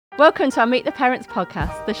Welcome to our Meet the Parents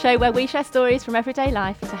podcast, the show where we share stories from everyday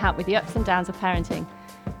life to help with the ups and downs of parenting.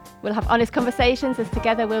 We'll have honest conversations as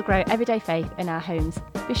together we'll grow everyday faith in our homes.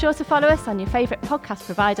 Be sure to follow us on your favourite podcast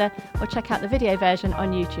provider or check out the video version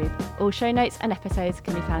on YouTube. All show notes and episodes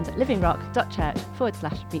can be found at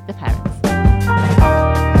livingrock.church/Meet the Parents.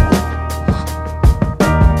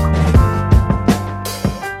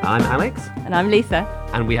 I'm Alex. And I'm Lisa.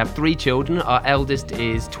 And we have 3 children. Our eldest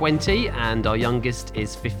is 20 and our youngest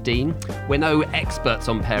is 15. We're no experts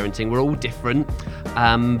on parenting. We're all different.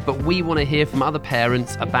 But we want to hear from other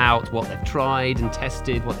parents about what they've tried and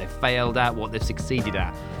tested, what they've failed at, what they've succeeded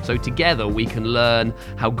at. So together we can learn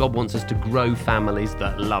how God wants us to grow families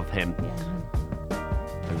that love Him. Yeah.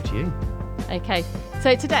 Over to you. Okay,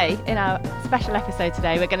 so today, in our special episode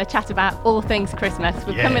today, we're going to chat about all things Christmas.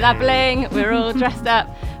 We've come with our bling, we're all dressed up,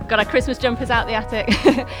 we've got our Christmas jumpers out the attic,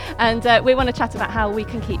 and we want to chat about how we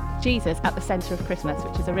can keep Jesus at the centre of Christmas,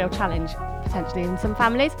 which is a real challenge potentially in some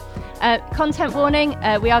families. Content warning,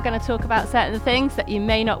 we are going to talk about certain things that you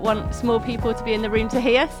may not want small people to be in the room to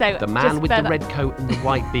hear. So the man with the red coat and the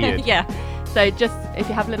white beard. Yeah, so just if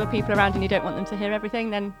you have little people around and you don't want them to hear everything,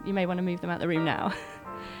 then you may want to move them out the room now.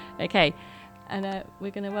 Okay. And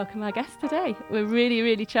we're going to welcome our guests today. We're really,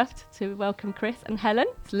 really chuffed to welcome Chris and Helen.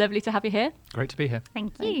 It's lovely to have you here. Great to be here.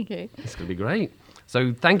 Thank you. It's going to be great.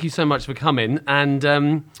 So thank you so much for coming.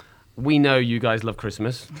 And we know you guys love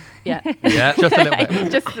Christmas. Yeah. Yeah. Just a little bit.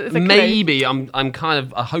 Just as a Maybe I'm kind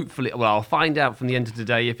of hopefully, well, I'll find out from the end of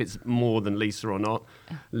today if it's more than Lisa or not.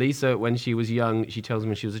 Lisa, when she was young, she tells me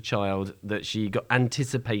when she was a child that she got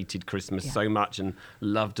anticipated Christmas so much and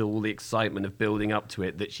loved all the excitement of building up to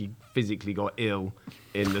it that she physically got ill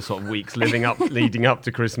in the sort of weeks leading up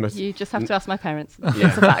to Christmas. You just have to ask my parents. Yeah.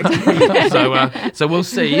 That's a fact. So we'll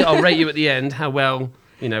see. I'll rate you at the end how well.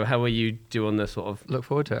 How will you do on the sort of... Look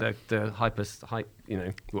forward to it. The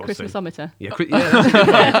Christmasometer. Yeah, that's good.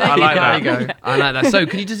 I like that. There you go. I like that. So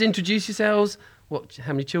can you just introduce yourselves,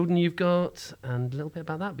 how many children you've got, and a little bit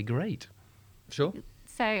about that would be great. Sure.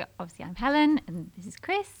 So obviously I'm Helen and this is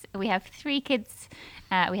Chris. We have 3 kids.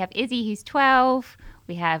 We have Izzy who's 12,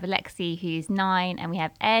 we have Alexi who's 9, and we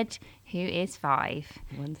have Ed who is 5.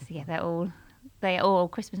 Wonderful. So yeah, they're all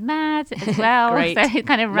Christmas mad as well. Great. So it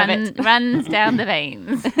kind of runs down the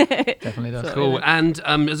veins. Definitely does. Cool. And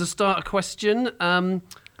as a start question,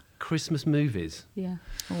 Christmas movies. Yeah.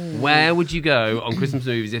 Where would you go on Christmas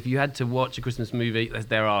movies if you had to watch a Christmas movie?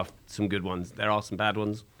 There are some good ones. There are some bad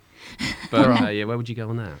ones. But where would you go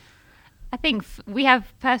on that? I think we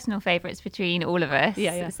have personal favourites between all of us.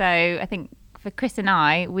 Yeah. So I think for Chris and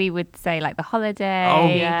I, we would say like The Holiday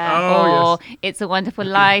or It's a Wonderful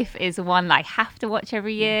Life is one that I have to watch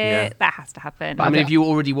every year. Yeah. That has to happen. How many have you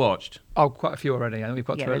already watched? Oh, quite a few already. I think we've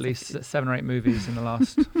got through at least 7 or 8 movies in the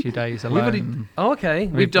last few days alone. Okay.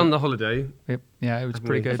 We've done The Holiday. Yeah, it was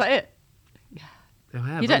pretty good. Is that it?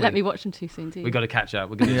 You don't let me watch them too soon, do you? We've got to catch up.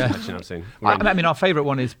 We're going to be catching up soon. I mean, our favourite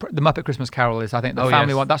one is the Muppet Christmas Carol. Is I think the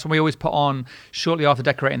family one. That's one we always put on shortly after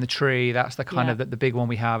decorating the tree. That's the kind of the big one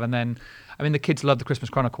we have. And then, I mean, the kids love the Christmas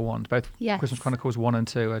Chronicle ones. Both Christmas Chronicles 1 and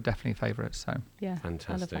 2 are definitely favourites. So yeah, fantastic.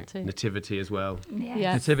 I love that too. Nativity as well.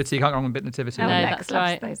 Yeah. Nativity, you can't go wrong with a bit Nativity. Oh, No, Lex that's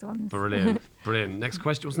loves right. those ones. Brilliant. Next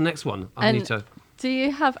question. What's the next one? Do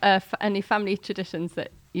you have any family traditions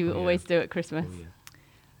that you always do at Christmas?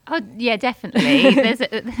 Oh, yeah, definitely. I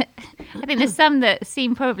think there's some that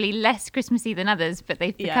seem probably less Christmassy than others, but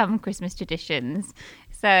they've become Christmas traditions.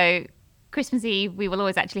 So Christmas Eve, we will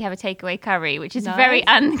always actually have a takeaway curry, which is very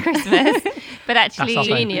un-Christmas, but actually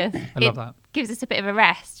genius. I love that. Gives us a bit of a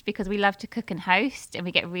rest because we love to cook and host, and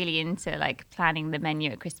we get really into like planning the menu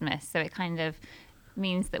at Christmas. So it kind of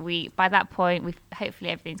means that by that point, hopefully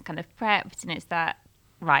everything's kind of prepped, and it's that,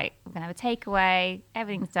 right, we're going to have a takeaway,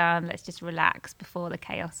 everything's done, let's just relax before the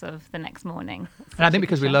chaos of the next morning. And I think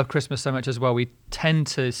because we love Christmas so much as well, we tend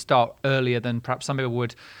to start earlier than perhaps some people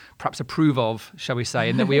would perhaps approve of, shall we say,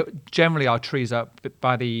 and that we generally our trees up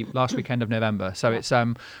by the last weekend of November. So it's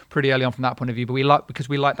pretty early on from that point of view, but because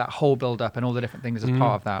we like that whole build up and all the different things as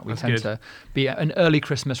part of that. We tend to be an early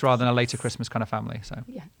Christmas rather than a later Christmas kind of family. So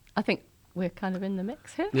yeah, I think we're kind of in the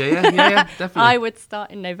mix here. Yeah, definitely. I would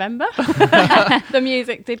start in November. The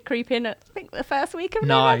music did creep in at, I think, the first week of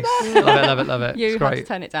November. Love it. You had to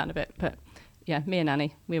turn it down a bit, but yeah, me and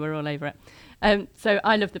Annie, we were all over it. So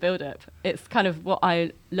I love the build-up. It's kind of what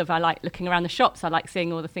I love. I like looking around the shops. I like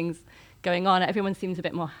seeing all the things going on. Everyone seems a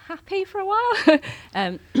bit more happy for a while.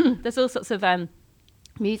 There's all sorts of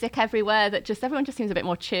music everywhere that everyone just seems a bit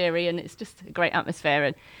more cheery, and it's just a great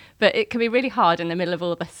atmosphere. But it can be really hard in the middle of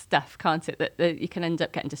all this stuff, can't it? That you can end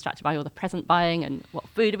up getting distracted by all the present buying and what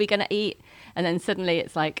food are we going to eat, and then suddenly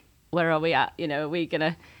it's like, where are we at? Are we going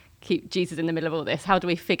to keep Jesus in the middle of all this? How do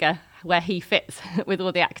we figure where he fits with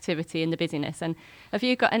all the activity and the busyness? And have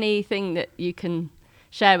you got anything that you can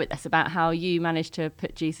share with us about how you managed to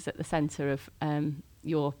put Jesus at the centre of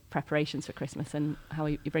your preparations for Christmas and how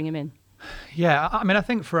you bring him in? Yeah, I mean, I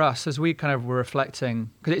think for us, as we kind of were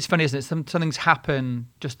reflecting, because it's funny, isn't it? Some things happen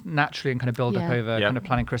just naturally and kind of build up over kind of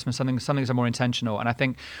planning Christmas. Some things are more intentional. And I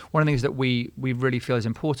think one of the things that we really feel is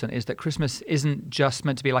important is that Christmas isn't just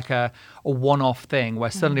meant to be like a one-off thing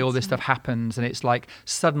where suddenly all this stuff happens and it's like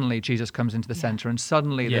suddenly Jesus comes into the centre and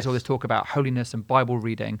suddenly there's all this talk about holiness and Bible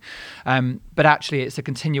reading. But actually it's a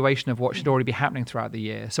continuation of what should already be happening throughout the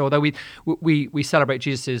year. So although we celebrate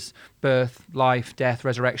Jesus's birth, life, death,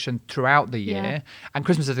 resurrection throughout the year, and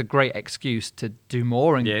Christmas is a great excuse to do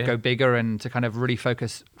more and go bigger and to kind of really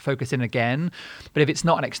focus in again. But if it's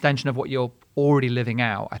not an extension of what you're already living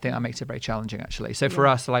out, I think that makes it very challenging actually. So for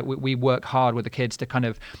us, like we work hard with the kids to kind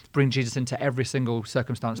of bring Jesus into every single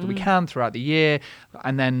circumstance that we can throughout the year,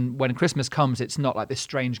 and then when Christmas comes, it's not like this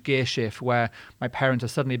strange gear shift where my parents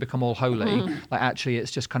have suddenly become all holy. Like actually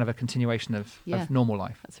it's just kind of a continuation of normal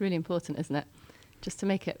life. That's really important, isn't it? Just to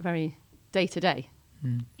make it very day to day.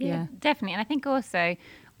 Yeah, definitely. And I think also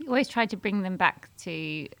we always try to bring them back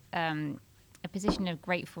to a position of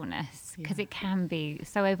gratefulness, because it can be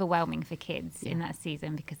so overwhelming for kids in that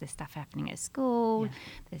season, because there's stuff happening at school,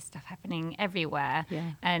 there's stuff happening everywhere,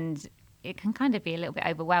 and it can kind of be a little bit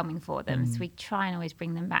overwhelming for them. So we try and always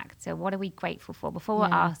bring them back to what are we grateful for before we're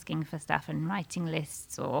asking for stuff and writing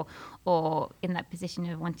lists or in that position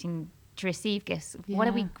of wanting to receive gifts. What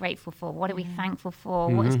are we grateful for? What are we thankful for?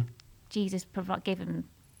 What has Jesus given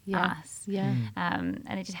us? And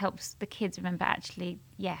it just helps the kids remember, actually,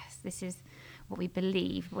 yes, this is what we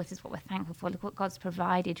believe, this is what we're thankful for, look what God's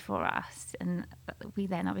provided for us. And we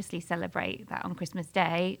then obviously celebrate that on Christmas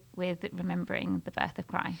Day with remembering the birth of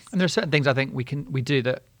Christ. And there are certain things I think we do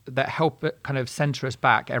that help it kind of center us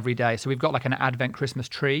back every day. So we've got like an Advent Christmas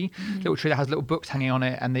tree, little tree that has little books hanging on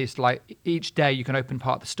it, and there's like each day you can open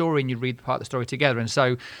part of the story and you read part of the story together. And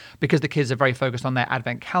so because the kids are very focused on their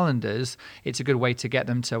Advent calendars, it's a good way to get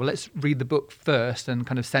them to, well, let's read the book first and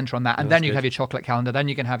kind of center on that, and then you can have your chocolate calendar, then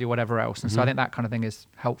you can have your whatever else. And so I think that kind of thing is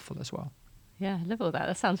helpful as well. Yeah, I love all that.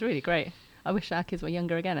 That sounds really great. I wish our kids were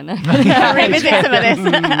younger again and revisit some of this.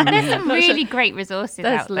 There's some really great resources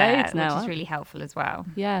out there, now, which is really helpful as well.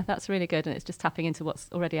 Yeah, that's really good. And it's just tapping into what's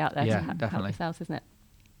already out there to help ourselves, isn't it?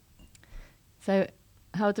 So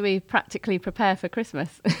how do we practically prepare for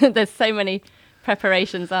Christmas? There's so many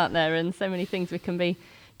preparations, aren't there? And so many things we can be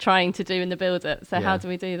trying to do in the build-up. So how do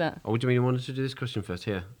we do that? Oh, do you mean you wanted to do this question first?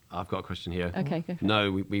 Here, I've got a question here. Okay, go for it.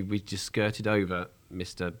 No, we just skirted over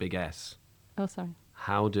Mr. Big S. Oh, sorry.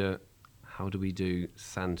 How do we do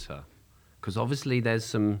Santa? Because obviously there's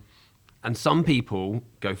some people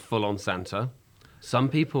go full on Santa. Some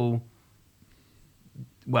people,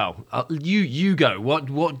 well, you go.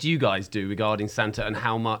 What do you guys do regarding Santa and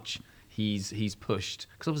how much he's pushed?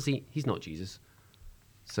 Because obviously he's not Jesus.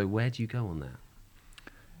 So where do you go on that?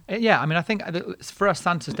 Yeah, I mean, I think for us,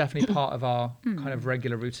 Santa's definitely part of our kind of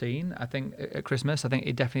regular routine. I think at Christmas, I think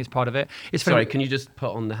it definitely is part of it. Sorry, can you just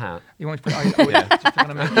put on the hat? You want to put? Just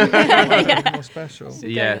to make it more special.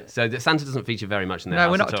 Yeah, so Santa doesn't feature very much in there.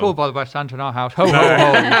 No, we're not at all bothered by Santa in our house. Ho, ho, ho.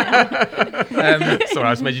 Sorry,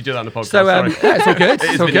 I just made you do that on the podcast. So it's all good.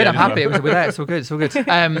 It's all good. I'm happy. Well. It's all good. It's all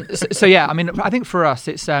good. So yeah, I mean, I think for us,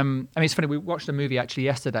 it's. I mean, it's funny. We watched a movie actually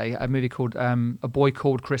yesterday. A movie called A Boy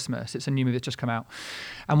Called Christmas. It's a new movie that's just come out.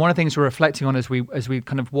 And one of the things we're reflecting on as we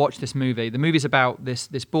kind of watch this movie, the movie's about this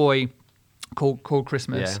boy called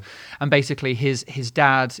Christmas, and basically his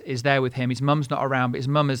dad is there with him. His mum's not around, but his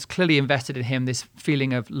mum has clearly invested in him this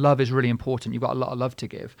feeling of love is really important. You've got a lot of love to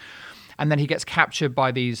give. And then he gets captured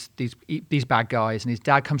by these bad guys, and his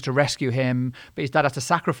dad comes to rescue him, but his dad has to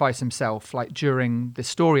sacrifice himself, like during the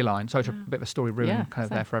storyline. So it's a bit of a story ruin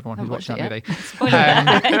there for everyone who's watching that movie.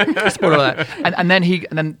 Spoiler alert. And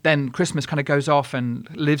then Christmas kind of goes off and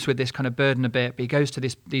lives with this kind of burden a bit. But he goes to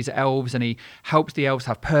these elves, and he helps the elves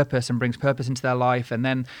have purpose and brings purpose into their life. And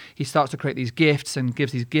then he starts to create these gifts and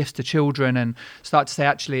gives these gifts to children, and start to say,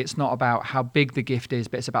 actually, it's not about how big the gift is,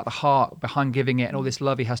 but it's about the heart behind giving it and all this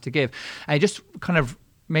love he has to give. And it just kind of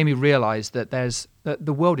made me realize that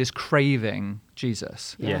the world is craving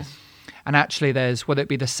Jesus. Yes. And actually there's, whether it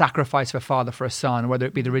be the sacrifice of a father for a son, whether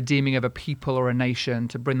it be the redeeming of a people or a nation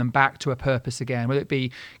to bring them back to a purpose again, whether it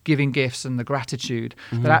be giving gifts and the gratitude,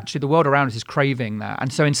 that actually the world around us is craving that.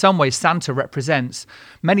 And so in some ways, Santa represents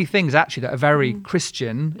many things actually that are very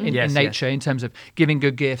Christian in nature, in terms of giving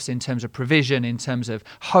good gifts, in terms of provision, in terms of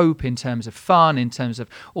hope, in terms of fun, in terms of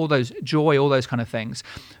all those joy, all those kind of things.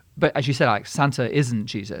 But as you said, Alex, Santa isn't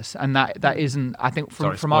Jesus, and that isn't. I think from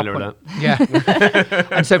our spoiler point,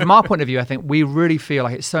 and so from our point of view, I think we really feel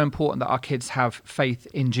like it's so important that our kids have faith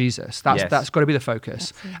in Jesus. That's got to be the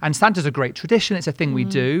focus. And Santa's a great tradition; it's a thing we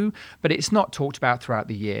do, but it's not talked about throughout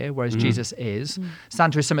the year. Whereas Jesus is.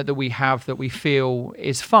 Santa is something that we have that we feel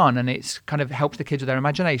is fun, and it's kind of helps the kids with their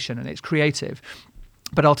imagination, and it's creative.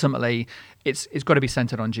 But ultimately, it's got to be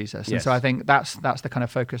centered on Jesus, and so I think that's the kind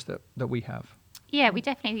of focus that we have. Yeah, we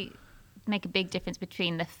definitely make a big difference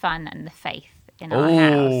between the fun and the faith in our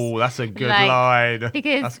house. Oh, that's a good line.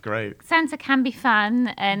 Because that's great. Santa can be fun,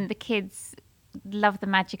 and the kids love the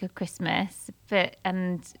magic of Christmas.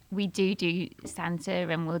 And we do Santa,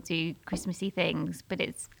 and we'll do Christmassy things. But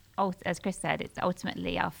it's, as Chris said, it's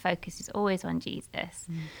ultimately our focus is always on Jesus.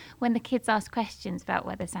 When the kids ask questions about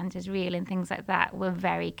whether Santa's real and things like that, we're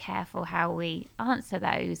very careful how we answer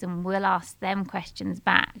those, and we'll ask them questions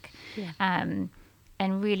back.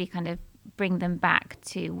 And really kind of bring them back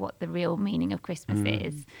to what the real meaning of Christmas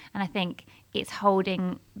is. And I think it's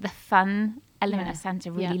holding the fun element of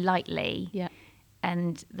Santa really lightly,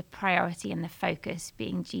 and the priority and the focus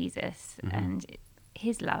being Jesus and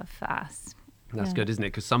his love for us. That's good, isn't it?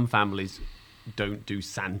 Because some families don't do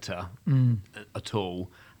Santa at all,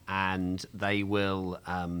 and they will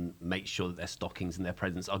make sure that their stockings and their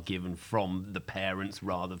presents are given from the parents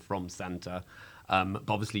rather from Santa. But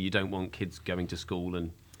obviously, you don't want kids going to school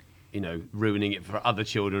and, ruining it for other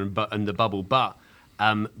children and the bubble. But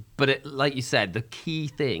like you said, the key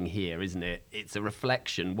thing here, isn't it? It's a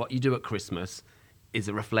reflection. What you do at Christmas is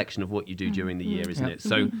a reflection of what you do during the year, isn't it?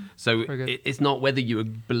 So it's not whether you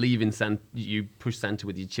believe in Santa, you push Santa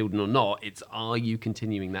with your children or not. It's, are you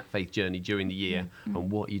continuing that faith journey during the year,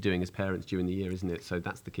 and what are you doing as parents during the year, isn't it? So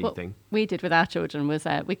that's the key thing. What we did with our children was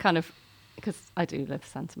we kind of, because I do love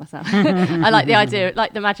Santa myself. I like the idea,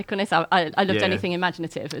 like the magicalness. I loved anything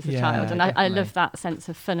imaginative as a child, and I love that sense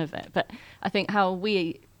of fun of it. But I think how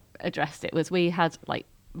we addressed it was we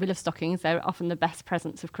love stockings. They're often the best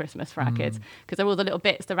presents of Christmas for our kids, because they're all the little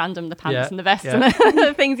bits, the pants and the vests and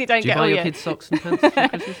the things you don't do you get buy all your year. kids socks and pants for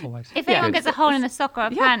Christmas? Always. If anyone gets a hole in a sock or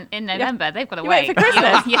a pant in November, they've got to You wait. wait for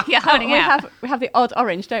Christmas. You're holding out. We have the odd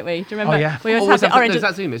orange, don't we? Do you remember? Oh, yeah. We always have the orange. Is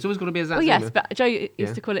that Zuma? It's always got to be a Zatsuma. Well, yes, but Joe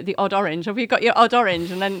used to call it the odd orange. Have you got your odd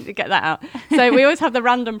orange? And then you get that out. So we always have the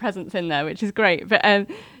random presents in there, which is great. But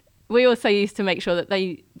we also used to make sure that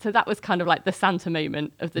so that was kind of like the Santa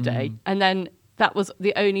moment of the day. And then that was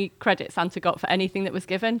the only credit Santa got for anything that was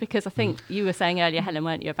given, because I think you were saying earlier, Helen,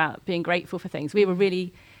 weren't you, about being grateful for things. We were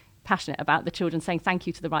really passionate about the children saying thank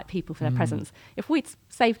you to the right people for their presents. If we'd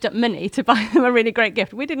saved up money to buy them a really great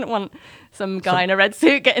gift, we didn't want some guy in a red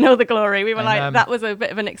suit getting all the glory. We were that was a bit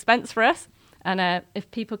of an expense for us. And if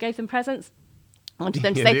people gave them presents, I wanted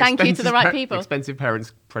them to say thank you to the right people. Expensive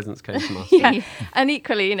parents' presents came from us. And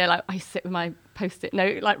equally, I sit with my post-it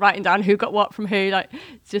note, writing down who got what from who,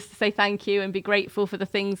 just to say thank you and be grateful for the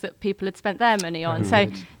things that people had spent their money on. So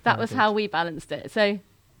that was how we balanced it. So,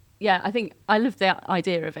 I think I loved the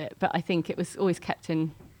idea of it, but I think it was always kept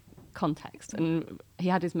in context, and he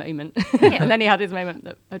had his moment and then he had his moment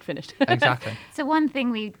that had finished. Exactly. So one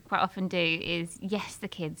thing we quite often do is, yes, the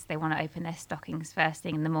kids, they want to open their stockings first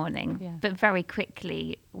thing in the morning, but very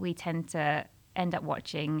quickly we tend to end up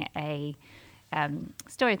watching a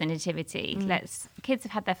Story of the Nativity. Kids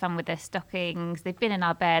have had their fun with their stockings. They've been in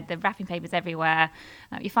our bed. The wrapping paper's everywhere.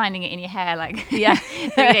 You're finding it in your hair 3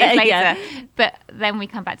 days later. But then we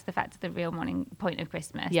come back to the fact of the real point of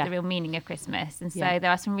Christmas, the real meaning of Christmas. And so there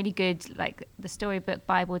are some really good, the Storybook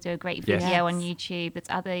Bible do a great video on YouTube.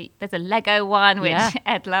 There's a Lego one, which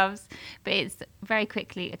Ed loves. But it's very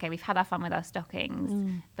quickly, okay, we've had our fun with our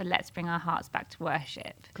stockings, but let's bring our hearts back to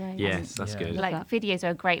worship. Great. Yes, that's good. Videos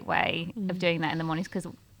are a great way of doing that in the mornings, because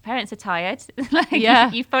parents are tired.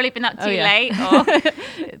 You've probably been up too late,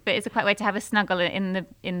 but it's a quite way to have a snuggle in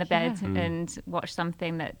the bed and watch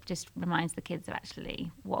something that just reminds the kids of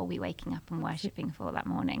actually what are we waking up and worshipping for that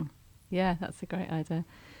morning. Yeah, that's a great idea.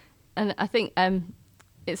 And I think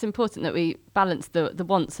it's important that we balance the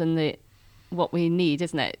wants and what we need,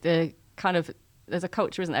 isn't it? There's a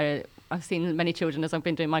culture, isn't there? I've seen many children as I've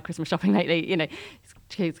been doing my Christmas shopping lately,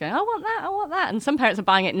 kids going, I want that. And some parents are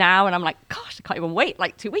buying it now, and I'm like, gosh, I can't even wait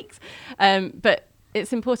 2 weeks. But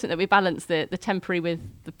it's important that we balance the temporary with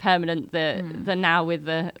the permanent, the now with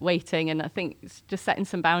the waiting. And I think it's just setting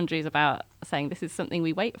some boundaries about saying this is something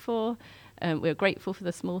we wait for. We're grateful for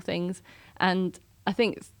the small things. And I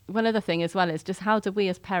think one other thing as well is just how do we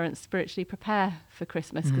as parents spiritually prepare for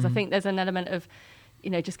Christmas? Because I think there's an element of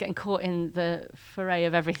just getting caught in the foray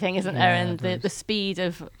of everything, isn't there? And the speed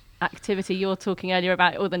of activity. You're talking earlier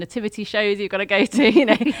about all the nativity shows you've got to go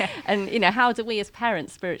to, and how do we as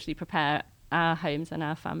parents spiritually prepare our homes and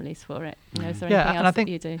our families for it? Is there anything else that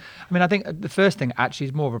you do? I think the first thing actually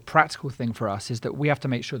is more of a practical thing for us, is that we have to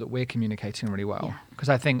make sure that we're communicating really well. Because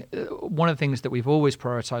I think one of the things that we've always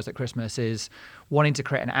prioritized at Christmas is wanting to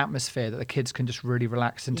create an atmosphere that the kids can just really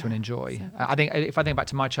relax into and enjoy. So I think if I think back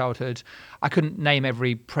to my childhood, I couldn't name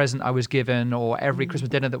every present I was given or every Christmas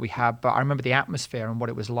dinner that we had, but I remember the atmosphere and what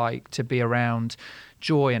it was like to be around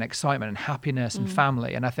joy and excitement and happiness and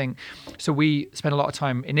family. And I think so we spent a lot of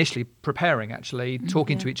time initially preparing, actually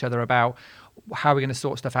talking to each other about how we're going to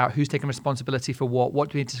sort stuff out, who's taking responsibility for what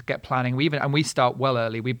do we need to get planning. We start well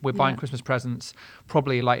early. We're buying Christmas presents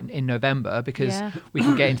probably like in November, because we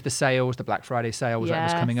can get into the sales, the Black Friday sales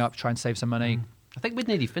that's coming up, try and save some money. I think we've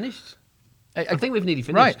nearly finished. I think we've nearly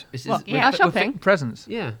Right. finished. Our shopping? Presents.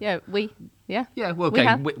 Yeah. Yeah, Yeah, well, We okay.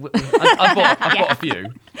 have. I've bought a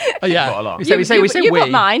few. Oh, yeah. Bought a lot. We say you we. bought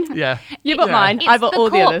mine. Yeah. You bought mine. It's I bought all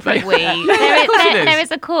the others. corporate we. There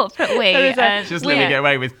is a corporate we. There is a- and- Just let me get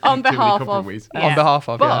away with On too many behalf corporate of- wees. On behalf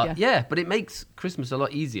of, But but it makes Christmas a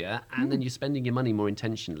lot easier, and then you're spending your money more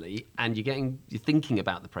intentionally, and you're thinking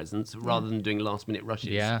about the presents rather than doing last minute rushes.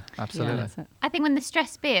 Yeah, absolutely. Yeah, that's it. I think when the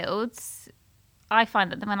stress builds, I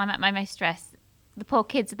find that when I'm at my most stressed, the poor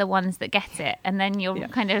kids are the ones that get it, and then you're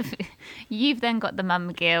kind of, you've then got the mum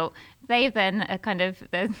guilt. They then are kind of,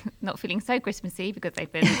 they're not feeling so Christmassy because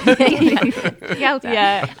they've been yelled at.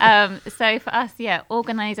 Yeah. So for us,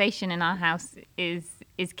 organisation in our house is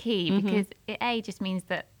key, because it just means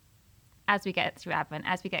that as we get through Advent,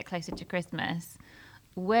 as we get closer to Christmas,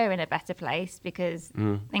 we're in a better place because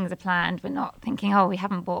things are planned. We're not thinking, we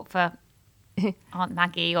haven't bought for Aunt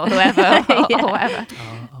Maggie or whoever or whatever.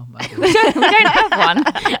 Oh, Maggie. We don't have one.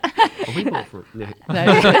 Oh, we bought for No.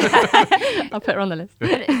 I'll put her on the list. But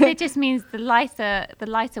it just means the lighter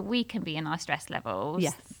we can be in our stress levels,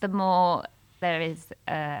 Yes. the more there is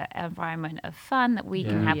an environment of fun that we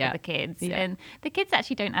can have Yeah. with the kids. Yeah. And the kids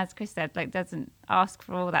actually don't, as Chris said, doesn't ask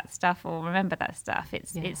for all that stuff or remember that stuff.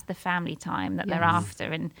 It's the family time that they're Yes. after,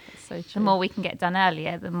 and So the true. more we can get done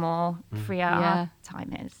earlier, the more free our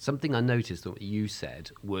time is. Something I noticed that you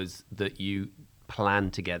said was that you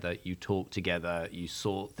plan together, you talk together, you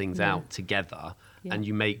sort things out together, and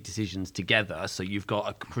you make decisions together. So you've got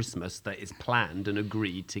a Christmas that is planned and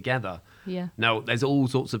agreed together. Yeah. Now, there's all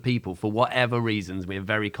sorts of people, for whatever reasons, we have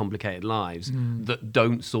very complicated lives, that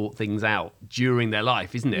don't sort things out during their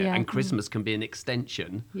life, isn't it? Yeah. And Christmas can be an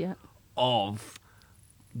extension Yeah. of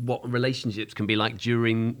what relationships can be like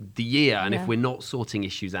during the year. And if Yeah. we're not sorting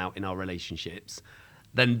issues out in our relationships,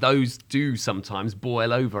 then those do sometimes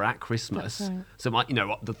boil over at Christmas. That's right.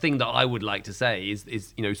 So the thing that I would like to say is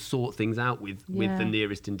sort things out with the Yeah.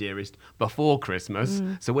 nearest and dearest before Christmas.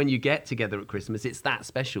 So when you get together at Christmas, it's that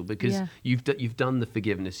special because Yeah. you've done the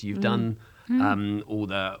forgiveness, you've done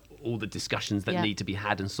all the discussions that Yeah. need to be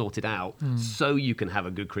had and sorted out, so you can have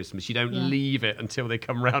a good Christmas. You don't leave it until they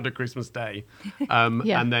come round at Christmas Day,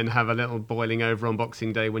 and then have a little boiling over on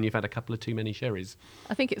Boxing Day when you've had a couple of too many sherries.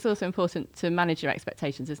 I think it's also important to manage your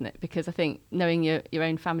expectations, isn't it? Because I think knowing your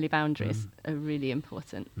own family boundaries are really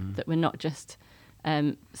important, that we're not just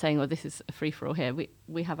saying, well, this is a free-for-all here.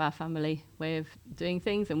 We have our family way of doing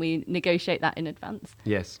things, and we negotiate that in advance.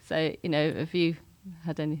 Yes. So, have you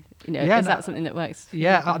had any, Yeah, is no, that something that works?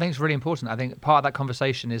 Yeah, I think it's really important. I think part of that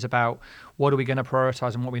conversation is about what are we going to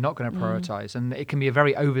prioritise and what we're not going to prioritise. And it can be a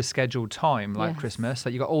very overscheduled time like Yes. Christmas,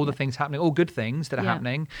 that you've got all the things happening, all good things that are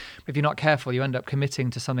happening. But if you're not careful, you end up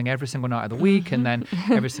committing to something every single night of the week and then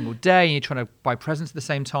every single day, and you're trying to buy presents at the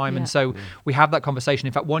same time. And so we have that conversation.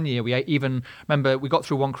 In fact, one year we even remember we got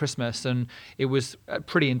through one Christmas and it was a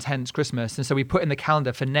pretty intense Christmas. And so we put in the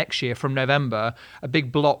calendar for next year from November a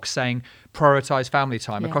big block saying prioritise family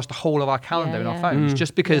time across the whole of our calendar in our phones,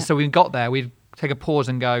 just because so we got there, we'd take a pause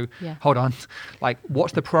and go, hold on, like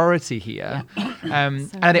what's the priority here?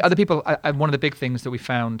 And I think other people, and one of the big things that we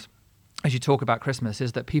found as you talk about Christmas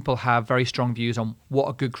is that people have very strong views on what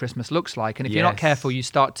a good Christmas looks like. And if you're not careful, you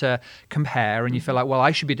start to compare and you feel like, well,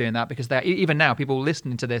 I should be doing that, because even now people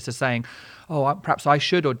listening to this are saying, oh, perhaps I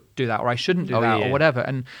should or do that, or I shouldn't do that, or whatever.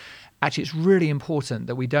 And actually, it's really important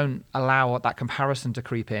that we don't allow that comparison to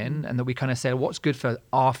creep in, and that we kind of say, what's good for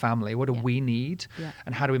our family? What do we need?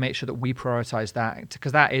 And how do we make sure that we prioritize that?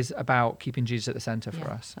 Because that is about keeping Jesus at the center for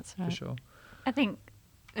us. That's right. For sure. I think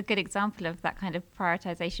a good example of that kind of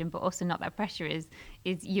prioritization, but also not that pressure, is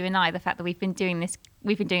you and I. The fact that we've been doing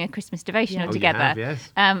a Christmas devotional Oh, together. you have,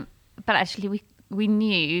 yes. But actually, we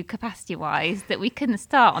knew capacity-wise that we couldn't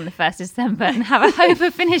start on the 1st of December and have a hope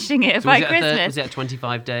of finishing it by Christmas. Was it a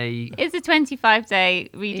 25-day? It's a 25-day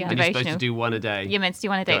reading And you're devotional. supposed to do one a day. You're meant to do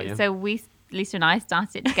one a Got day. you. So Lisa and I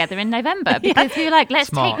started it together in November because we were like, let's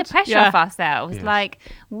Smart. take the pressure Yeah. off ourselves. Yes. Like,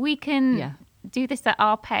 we can Yeah. do this at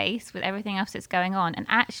our pace with everything else that's going on and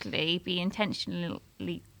actually be intentional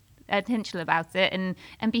about it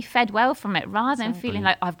and be fed well from it rather than feeling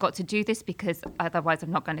like I've got to do this because otherwise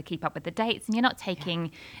I'm not going to keep up with the dates, and you're not taking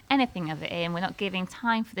anything of it in. We're not giving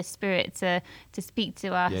time for the Spirit to speak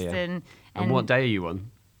to us. Yeah. And what day are you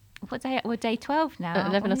on? what day? We're day 12 now.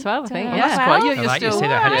 11 or 12, I think. Oh, Yeah. that's quite. You're I like you still. say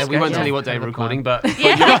that ahead of We won't schedule. tell you what day Yeah. we're recording, but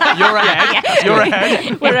You're ahead. You're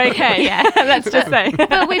ahead. We're okay. Yeah. Let's just say.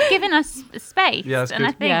 But we've given us space. Yeah, that's and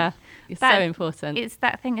I good. think Yeah. It's that- so important. it's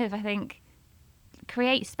that thing of, I think,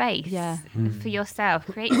 create space Yeah. for yourself,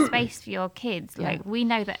 create space for your kids. Yeah. Like, we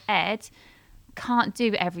know that Ed can't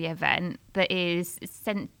do every event that is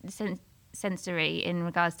sensory in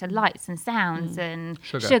regards to lights and sounds and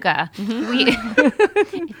Sugar.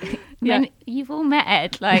 You've all met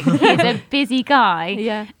Ed. Like, he's a busy guy.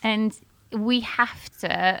 Yeah. And we have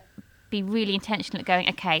to be really intentional at going,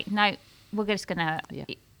 okay, no, we're just going to Yeah.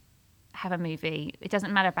 have a movie. It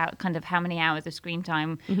doesn't matter about kind of how many hours of screen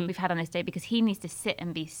time we've had on this day, because he needs to sit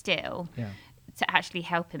and be still Yeah. to actually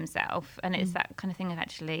help himself. And it's that kind of thing of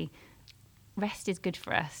actually rest is good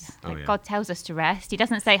for us. Oh, Like, yeah. God tells us to rest. He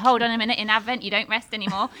doesn't say, hold on a minute, in Advent you don't rest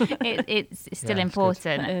anymore. It's still it's good.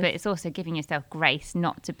 important, It is. but it's also giving yourself grace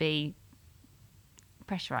not to be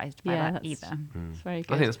pressurized by Yeah, that that's- either. It's very I good.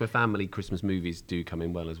 think that's where family Christmas movies do come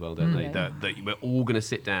in well as well, don't they? Yeah. That we're all going to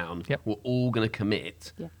sit down, Yep. we're all going to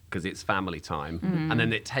commit Yeah. because it's family time, and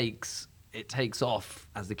then it takes off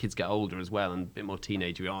as the kids get older as well and a bit more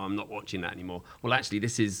teenager. Oh, I'm not watching that anymore. Well, actually,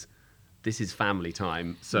 this is family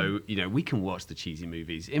time, so we can watch the cheesy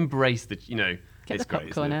movies, embrace the Get it's the great,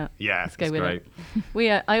 popcorn isn't it? out. Yeah, Let's go it's with great.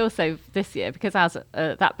 it. I also this year, because as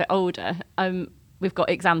that bit older, we've got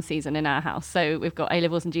exam season in our house, so we've got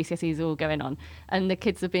A-levels and GCSEs all going on, and the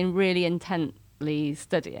kids have been really intently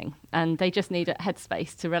studying, and they just need a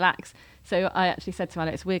headspace to relax. So I actually said to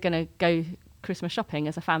Alex, we're going to go Christmas shopping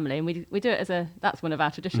as a family, and we do it that's one of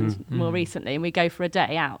our traditions more recently, and we go for a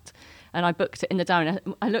day out. And I booked it in the diary.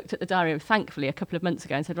 I looked at the diary, thankfully, a couple of months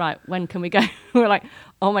ago and said, right, when can we go? We were like,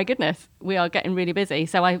 oh my goodness, we are getting really busy.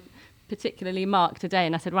 So I particularly marked a day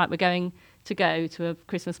and I said, right, we're going to go to a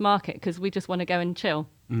Christmas market because we just want to go and chill.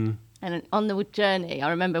 And on the journey, I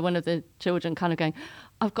remember one of the children kind of going,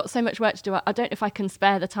 I've got so much work to do. I don't know if I can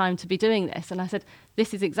spare the time to be doing this. And I said,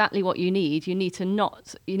 this is exactly what you need. You need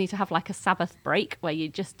to have like a Sabbath break where you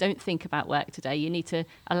just don't think about work today. You need to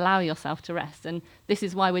allow yourself to rest. And this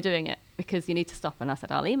is why we're doing it, because you need to stop. And I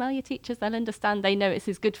said, I'll email your teachers. They'll understand. They know this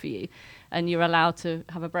is good for you. And you're allowed to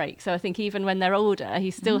have a break. So I think even when they're older,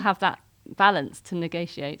 you still have that balance to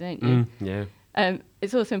negotiate, don't you? Yeah.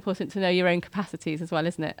 It's also important to know your own capacities as well,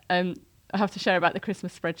 isn't it? I have to share about the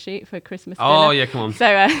Christmas spreadsheet for Christmas dinner. Oh yeah, come on.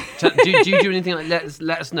 So do you do anything like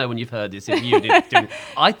let us know when you've heard this if you did?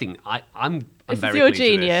 I think I'm this very is your pleased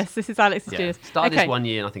with genius. This is Alex's This. Yeah. genius. Started Okay. this one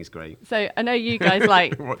year and I think it's great. So I know you guys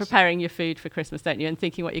like preparing your food for Christmas, don't you? And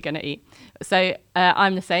thinking what you're going to eat. So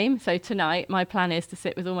I'm the same. So tonight, my plan is to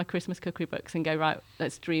sit with all my Christmas cookery books and go, right,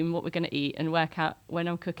 let's dream what we're going to eat and work out when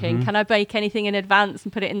I'm cooking. Can I bake anything in advance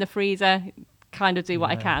and put it in the freezer? Kind of do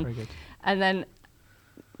what I can. Very good. And then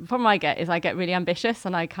the problem I get is I get really ambitious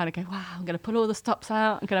and I kind of go, wow, I'm going to pull all the stops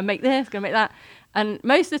out. I'm going to make this, going to make that. And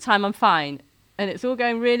most of the time I'm fine. And it's all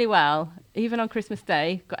going really well. Even on Christmas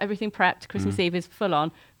Day, got everything prepped. Christmas Eve is full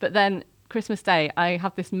on. But then Christmas Day, I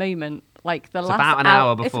have this moment, like It's about an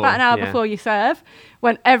hour before. It's about an hour Yeah. before you serve,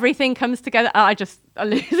 when everything comes together. I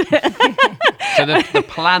lose it. So the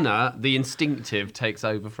planner, the instinctive, takes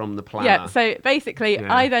over from the planner. Yeah, so basically,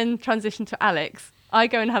 Yeah. I then transition to Alex. I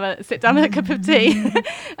go and sit down with a cup of tea,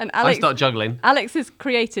 and I Alex start juggling. Alex has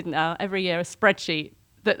created now every year a spreadsheet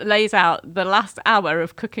that lays out the last hour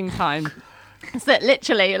of cooking time. So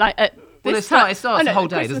literally, like at Well, this it time, starts oh, no, the whole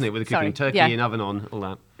day, Christmas- doesn't it, with the sorry, cooking? Turkey yeah. in oven on, all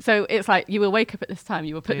that. So it's like you will wake up at this time,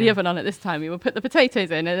 you will put the oven on at this time, you will put the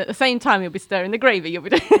potatoes in, and at the same time you'll be stirring the gravy. You'll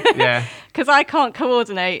be doing Yeah. because I can't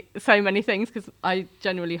coordinate so many things because I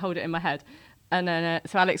generally hold it in my head. And then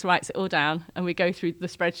so Alex writes it all down, and we go through the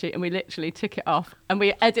spreadsheet, and we literally tick it off, and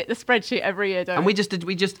we edit the spreadsheet every year. Don't And we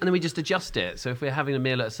just adjust it. So if we're having a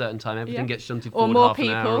meal at a certain time, everything Yeah. gets shunted Or forward more half an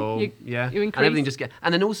hour. people, Or, you and increase. everything just get.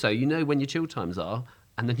 And then also, when your chill times are,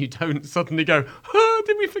 and then you don't suddenly go, oh,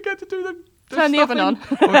 did we forget to do the Turn the oven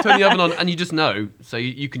stuffing?" Or turn the oven on, and you just know. So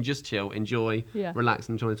you can just chill, enjoy, Yeah. relax,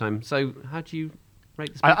 and enjoy the time. So how do you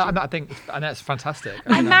Rate the spreadsheet. I think, and that's fantastic.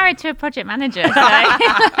 I'm married to a project manager, so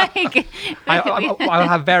like, I'll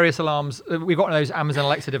have various alarms. We've got one of those Amazon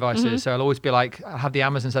Alexa devices, so I'll always be like, I'll have the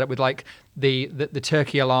Amazon set up with like the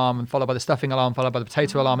turkey alarm, and followed by the stuffing alarm, followed by the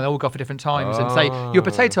potato alarm, and they all go off at different times. And say your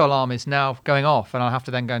potato alarm is now going off, and I'll have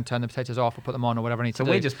to then go and turn the potatoes off or put them on or whatever I need to do.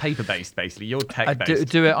 So we're just paper-based, basically. You're I tech-based.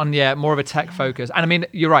 do it on more of a tech focus. And I mean,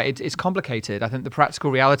 you're right. It's complicated. I think the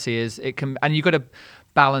practical reality is it can, and you've got to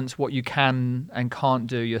balance what you can and can't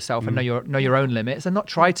do yourself, and know your own limits, and not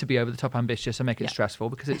try to be over the top ambitious and make it stressful,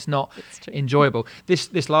 because it's not enjoyable.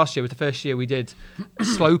 This last year was the first year we did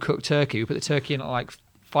slow cooked turkey. We put the turkey in at like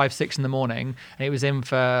 5-6 in the morning, and it was in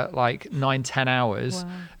for like 9-10 hours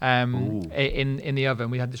in the oven.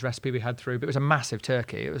 We had this recipe we had through, but it was a massive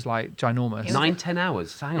turkey. It was like ginormous. 9-10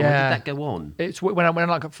 hours. Hang on, when did that go on? It's when I went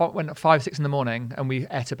at 5-6 in the morning, and we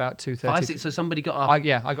ate about 2:30. 5-6. So somebody got up.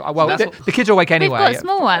 The kids are awake anyway. We've got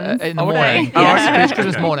small ones in the today. morning. Yeah. It's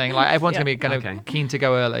Christmas morning. Like everyone's gonna be keen to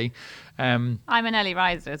go early. I'm an early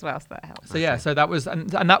riser as well, so that helps. So that was and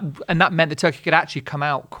that meant the turkey could actually come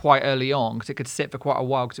out quite early on, because it could sit for quite a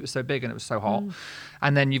while because it was so big and it was so hot.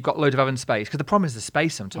 And then you've got loads of oven space, because the problem is the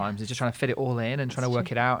space sometimes. It's just trying to fit it all in and trying to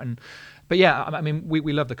work it out. But yeah, I mean,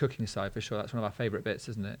 we love the cooking side for sure. That's one of our favourite bits,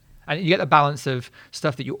 isn't it? And you get the balance of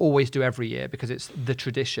stuff that you always do every year because it's the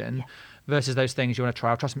tradition, versus those things you want to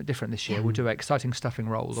try. I'll try something different this year. We'll do an exciting stuffing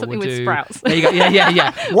roll. Something or we'll with do sprouts. There you go.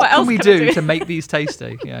 Yeah. What can else we can we do do? to make these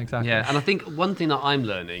tasty? Yeah, exactly. Yeah, and I think one thing that I'm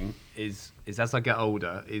learning is as I get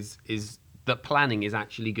older is that planning is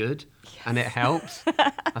actually good, and it helps.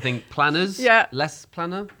 I think planners, less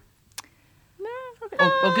planner,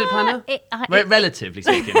 or good planner, relatively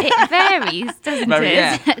speaking. It varies, doesn't Very, it?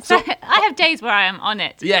 yeah. So I have days where I am on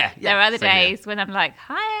it. Yeah, There are other same here. days when I'm like,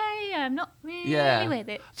 hi, I'm not really with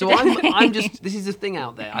it. So I'm just. This is the thing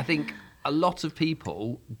out there. I think a lot of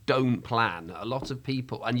people don't plan. A lot of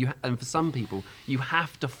people, and for some people, you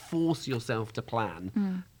have to force yourself to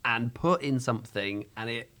plan and put in something,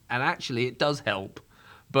 and actually it does help.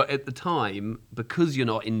 But at the time, because you're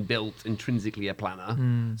not inbuilt intrinsically a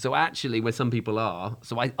planner, so actually where some people are,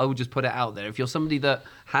 so I would just put it out there. If you're somebody that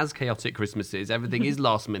has chaotic Christmases, everything is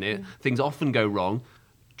last minute, things often go wrong,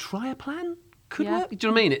 try a plan. Could work. Do you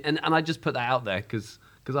know what I mean? And I just put that out there because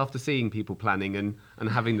after seeing people planning and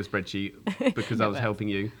having the spreadsheet, because I was helping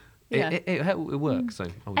you, it works. So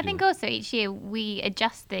I think also each year we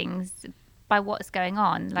adjust things by what's going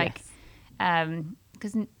on, like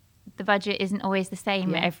because the budget isn't always the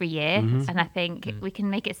same every year, and I think we can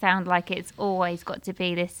make it sound like it's always got to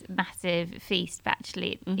be this massive feast, but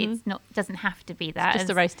actually it's not. Doesn't have to be that. It's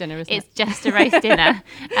just a roast dinner, isn't it? It's just a roast dinner,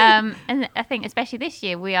 and I think especially this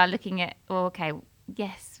year we are looking at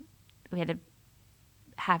yes, we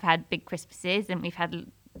have had big Christmases, and we've had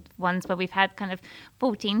ones where we've had kind of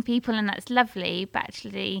 14 people, and that's lovely, but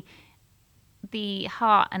actually the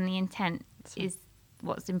heart and the intent is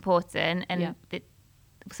what's important, and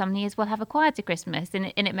some years we'll have a quieter Christmas,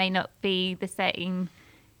 and it may not be the same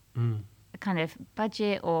kind of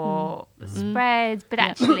budget or spread, but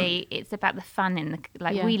actually it's about the fun in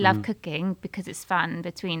we love cooking because it's fun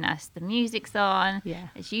between us. The music's on,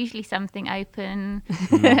 there's usually something open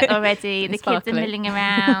already. The kids are milling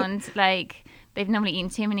around, like they've normally eaten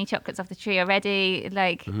too many chocolates off the tree already.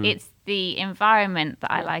 Like it's the environment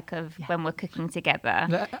that I like of when we're cooking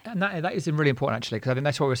together. And that is really important, actually, because I think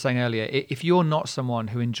that's what we were saying earlier. If you're not someone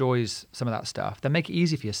who enjoys some of that stuff, then make it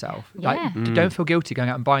easy for yourself. Don't feel guilty going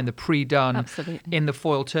out and buying the pre-done in the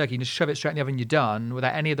foil turkey. You just shove it straight in the oven, you're done,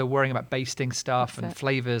 without any of the worrying about basting stuff and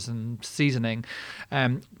flavours and seasoning.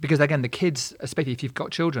 Because again, the kids, especially if you've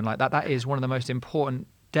got children like that is one of the most important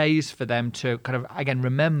days for them to kind of, again,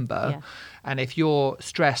 remember. And if you're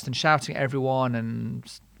stressed and shouting at everyone and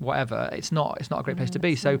whatever, it's not a great place to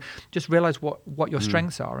be. So just realize what your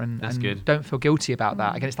strengths are, and don't feel guilty about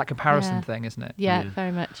that. Again, it's that comparison thing, isn't it? Yeah,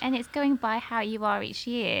 very much. And it's going by how you are each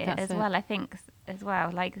year well, I think, as well.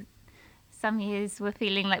 Like some years we're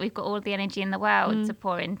feeling like we've got all the energy in the world to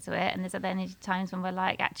pour into it, and there's other times when we're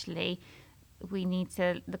like, actually, we need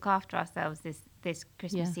to look after ourselves this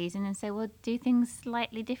Christmas season, and so we'll do things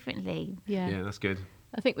slightly differently. Yeah, that's good.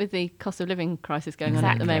 I think with the cost of living crisis going on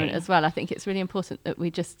at the moment as well, I think it's really important that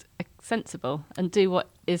we just are sensible and do what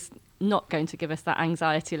is not going to give us that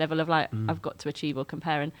anxiety level of like, I've got to achieve or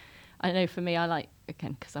compare. And I know for me, I like,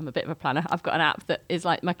 again, because I'm a bit of a planner, I've got an app that is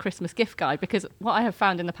like my Christmas gift guide, because what I have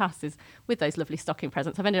found in the past is with those lovely stocking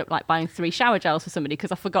presents, I've ended up like buying 3 shower gels for somebody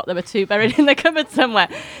because I forgot there were 2 buried in the cupboard somewhere.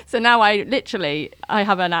 So now I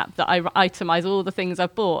have an app that I itemize all the things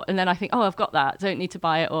I've bought, and then I think, oh, I've got that, don't need to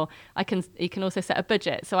buy it. Or you can also set a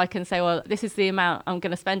budget, so I can say, well, this is the amount I'm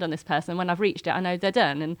going to spend on this person. When I've reached it, I know they're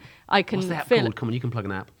done, and I can What's the app feel called? Come on, you can plug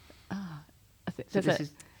an app.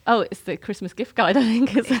 Oh, it's the Christmas gift guide, I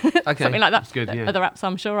think. It's Okay, something like that. that's good, yeah. Other apps,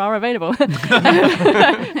 I'm sure, are available.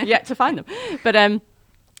 Yet to find them. But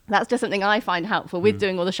that's just something I find helpful with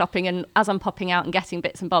doing all the shopping. And as I'm popping out and getting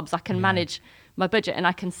bits and bobs, I can manage my budget, and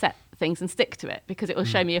I can set things and stick to it, because it will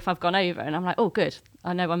show me if I've gone over. And I'm like, oh, good.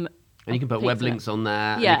 I know I'm... And you can put web pleased with links on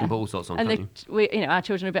there, and Yeah. you can put all sorts on, And can't you? our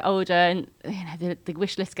children are a bit older, and the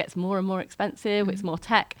wish list gets more and more expensive. It's more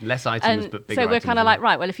tech. Less items, And but bigger so we're items, kind of yeah. like,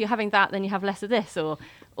 right, well, if you're having that, then you have less of this, or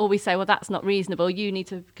we say, well, that's not reasonable. You need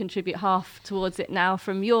to contribute half towards it now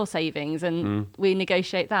from your savings, and we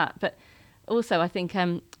negotiate that. But also, I think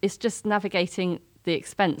it's just navigating the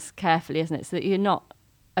expense carefully, isn't it? So that you're not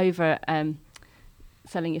over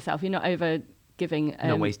selling yourself. You're not over giving.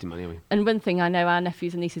 Not wasting money, are we? And one thing I know our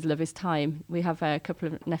nephews and nieces love is time. We have a couple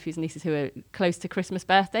of nephews and nieces who are close to Christmas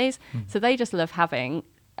birthdays, so they just love having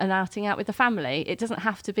an outing out with the family. It doesn't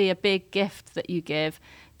have to be a big gift that you give.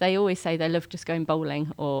 They always say they love just going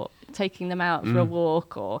bowling or taking them out for a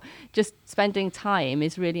walk, or just spending time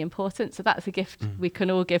is really important. So that's a gift we can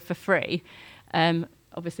all give for free.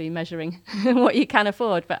 Obviously measuring what you can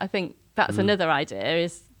afford, but I think that's another idea,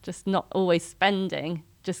 is just not always spending,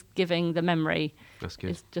 just giving the memory. That's good.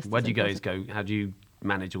 Is just Where as do you guys important. go? How do you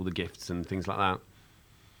manage all the gifts and things like that?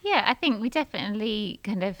 Yeah, I think we definitely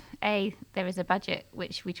kind of, there is a budget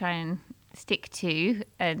which we try and stick to.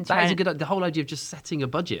 And That is a good. The whole idea of just setting a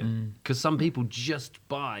budget, because some people just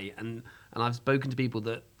buy, and I've spoken to people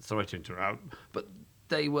that. Sorry to interrupt, but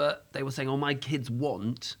they were saying, "Oh, my kids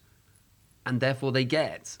want, and therefore they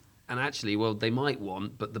get." And actually, well, they might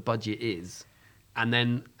want, but the budget is, and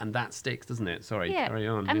that sticks, doesn't it? Sorry, carry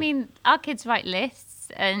on. I mean, our kids write lists,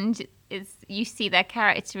 and you see their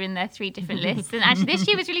character in their 3 different lists. And actually, this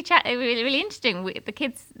year was really interesting. The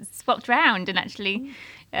kids swapped round, and actually,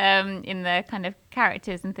 in the kind of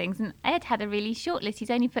characters and things. And Ed had a really short list.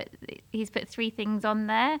 He's put 3 things on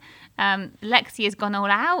there. Lexi has gone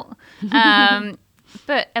all out.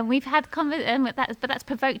 But we've had but that's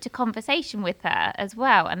provoked a conversation with her as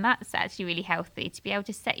well, and that's actually really healthy, to be able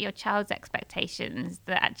to set your child's expectations.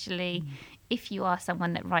 That actually, if you are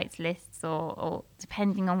someone that writes lists, or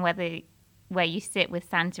depending on where you sit with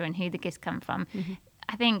Santa and who the gifts come from,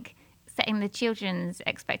 I think setting the children's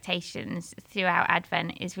expectations throughout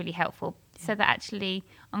Advent is really helpful, so that actually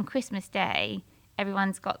on Christmas Day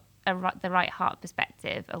everyone's got the right heart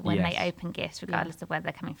perspective of when they open gifts, regardless of whether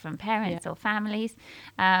they're coming from parents or families.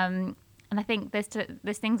 And I think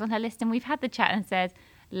there's things on her list, and we've had the chat and said,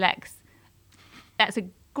 Lex, that's a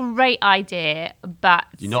great idea, but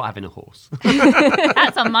You're not having a horse.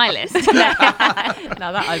 that's on my list.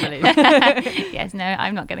 Now that I believe. Yes, no,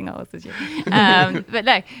 I'm not getting a horse this year. But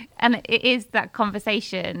no, and it is that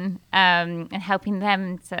conversation and helping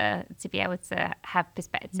them to be able to have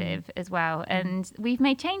perspective as well. And we've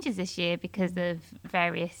made changes this year because of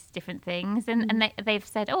various different things, and they've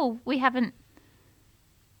said, oh,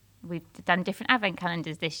 we've done different advent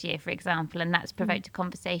calendars this year, for example, and that's provoked a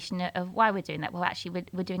conversation of why we're doing that. Well, actually,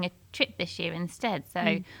 we're doing a trip this year instead.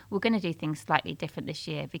 So we're going to do things slightly different this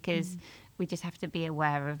year, because we just have to be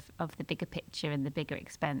aware of the bigger picture and the bigger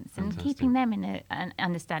expense. Fantastic. And keeping them in an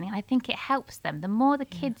understanding. And I think it helps them. The more the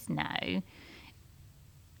kids know,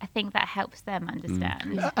 I think that helps them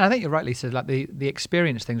understand. And I think you're right, Lisa. Like the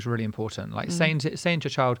experience thing's really important. Like saying to your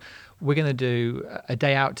child, "We're going to do a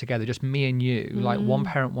day out together, just me and you, like one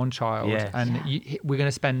parent, one child, Yes. and we're going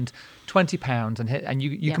to spend £20, and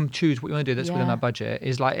you can choose what you want to do. That's within our budget."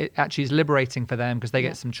 Is like it actually is liberating for them, because they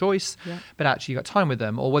get some choice, but actually you got time with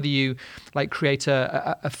them. Or whether you like create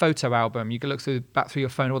a photo album, you can look back through your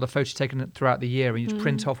phone all the photos taken throughout the year, and you just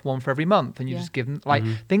print off one for every month, and you just give them like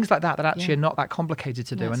things like that actually are not that complicated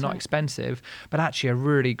to do and not expensive, but actually are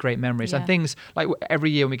really great memories. And things like every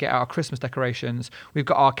year when we get our Christmas decorations, we've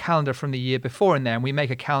got our calendar from the year before in there, and we make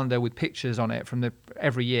a calendar with pictures on it from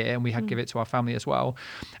every year, and we give it to our family as well.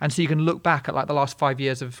 And so you can look back at like the last 5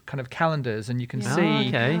 years of kind of calendars, and you can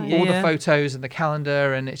see all the photos and the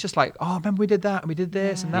calendar, and it's just like, oh, remember we did that and we did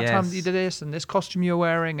this and that time you did this and this costume you were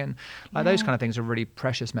wearing, and like those kind of things are really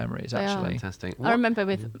precious memories actually. Fantastic. I remember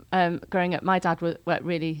with growing up, my dad worked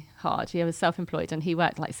really hard. He was self-employed and he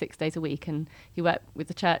worked like 6 days a week, and he worked with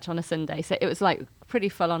the church on a Sunday. So it was like pretty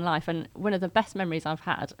full on life. And one of the best memories I've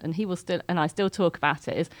had, and he will still, and I still talk about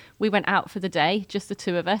it, is we went out for the day, just the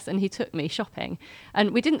two of us, and he took me shopping.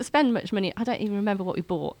 And we didn't spend much money. I don't even remember what we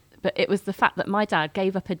bought, but it was the fact that my dad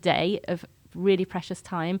gave up a day of really precious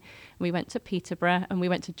time. We went to Peterborough and we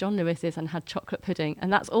went to John Lewis's and had chocolate pudding,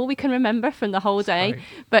 and that's all we can remember from the whole day. Sorry.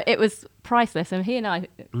 But it was priceless, and he and I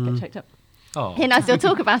get choked up. Oh. He and I still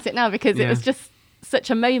talk about it now because it was just such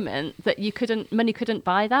a moment that money couldn't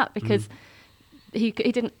buy that, because he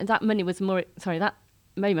didn't. That moment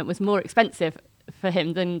was more expensive for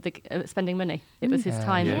him than spending money. It was his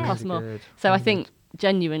time that cost more. Good. So I think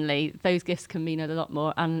genuinely those gifts can mean a lot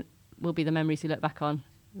more, and will be the memories you look back on,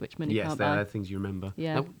 which money Yes, can't there buy. are things you remember.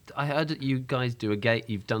 Yeah. Now, I heard that you guys do a game.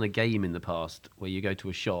 You've done a game in the past where you go to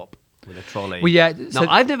a shop with a trolley. Well, yeah. Now,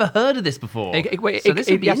 I've never heard of this before. So this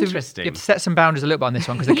would be you have to- interesting. You have to set some boundaries a little bit on this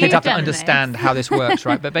one, because the kids have to done understand how this works,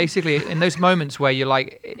 right? But basically, in those moments where you're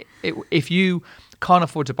like, if you can't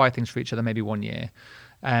afford to buy things for each other, maybe 1 year,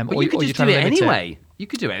 But or you could you're just trying do to it limit anyway. You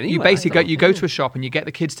could do it anyway. You basically go to a shop and you get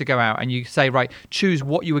the kids to go out and you say, right, choose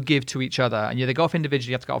what you would give to each other, and they go off individually.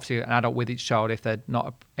 You have to go obviously an adult with each child if they're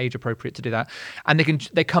not age appropriate to do that, and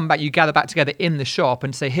they come back. You gather back together in the shop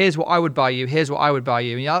and say, here's what I would buy you, here's what I would buy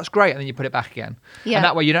you, and that's great, and then you put it back again. Yeah. And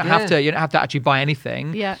that way you don't have Yeah. to actually buy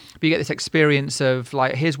anything. Yeah. But you get this experience of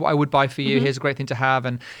like, here's what I would buy for you, here's a great thing to have,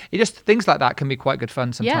 and it just things like that can be quite good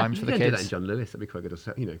fun sometimes You for the can do that in kids. John Lewis. That'd be quite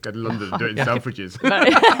good. Go to London and do it in Selfridges.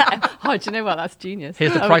 Oh, do you know what? That's genius.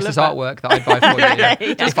 Here's the I would priceless love that. artwork that I'd buy for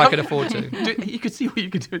you if I could afford to. You could see what you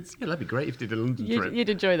could do. Yeah, that'd be great if you did a London trip. You'd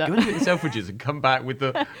enjoy that. Go and do it in Selfridges and come back with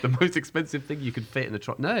the most expensive thing you could fit in a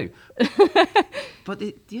truck. No. But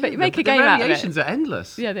But you make a the game out of it. variations are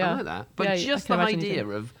endless. Yeah, they I are. like that. But Yeah, I just can the imagine you idea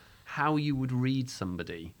do. of how you would read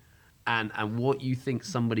somebody and what you think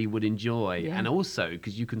somebody would enjoy. Yeah. And also,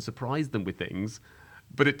 because you can surprise them with things,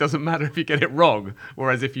 but it doesn't matter if you get it wrong.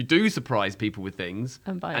 Whereas if you do surprise people with things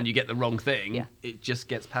And you get the wrong thing, Yeah. it just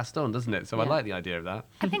gets passed on, doesn't it? So I Yeah. like the idea of that.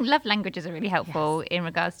 I think love languages are really helpful in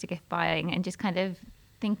regards to gift buying, and just kind of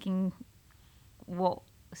thinking what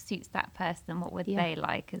suits that person, what would Yeah. they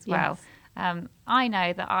like as well. I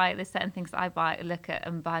know that there's certain things that I buy, look at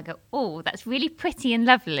and buy and go, oh, that's really pretty and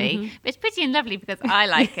lovely. But it's pretty and lovely because I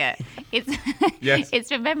like it. It's Yes.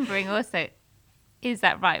 it's remembering also, is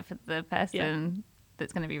that right for the person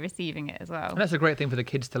that's going to be receiving it as well? And that's a great thing for the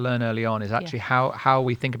kids to learn early on, is actually how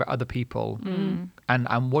we think about other people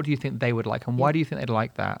and what do you think they would like, and why do you think they'd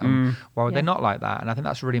like that, and why would they Yeah. not like that. And I think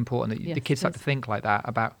that's really important that Yes, the kids start it to is. think like that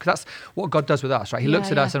about, because that's what God does with us, right? He looks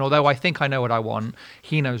Yeah, at us, yeah. and although I think I know what I want,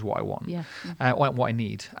 he knows what I want, Yeah. what I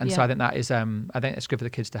need. And so Yeah. I think that is I think it's good for the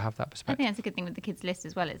kids to have that I perspective. think that's a good thing with the kids' list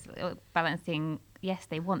as well. It's balancing, yes,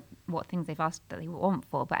 they want what things they've asked that they want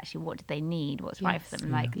for, but actually what do they need? What's right for Yes.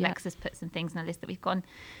 them? Like Yeah. Lex has put some things on the list that we've gone,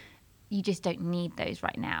 you just don't need those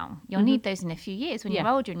right now. You'll need those in a few years when Yeah.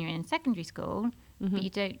 you're older and you're in secondary school, but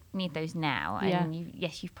you don't need those now. Yeah. And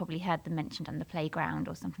you've probably heard them mentioned on the playground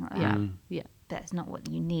or something like Yeah. that. Yeah. That's not what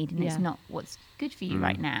you need, and it's Yeah. not what's good for you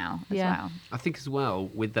right now as Yeah. well. I think as well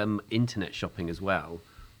with internet shopping as well.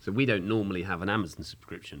 So we don't normally have an Amazon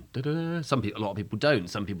subscription. Da-da. A lot of people don't.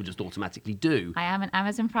 Some people just automatically do. I am an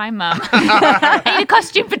Amazon Prime mum. I need a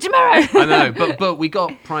costume for tomorrow. I know, but we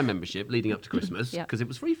got Prime membership leading up to Christmas Yeah. because it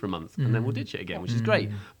was free for a month, and then we'll ditch it again, which is great.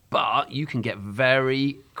 But you can get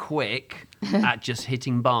very quick at just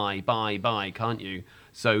hitting buy, can't you?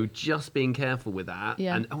 So just being careful with that,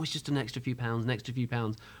 Yeah. and it's just an extra few pounds,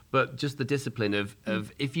 but just the discipline of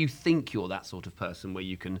if you think you're that sort of person where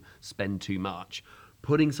you can spend too much,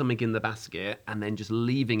 putting something in the basket and then just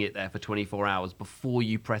leaving it there for 24 hours before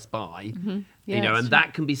you press buy, Yeah, and it's true.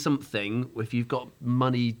 that can be something if you've got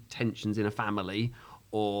money tensions in a family,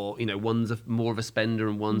 or one's more of a spender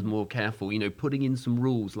and one's more careful, putting in some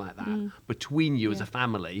rules like that between you as a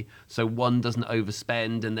family, so one doesn't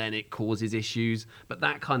overspend and then it causes issues. But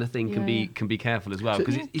that kind of thing can be careful as well,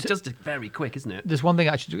 because it's just very quick, isn't it? There's one thing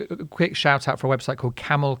actually, a quick shout out for a website called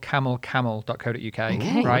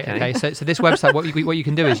camelcamelcamel.co.uk. Right? okay. So this website, what you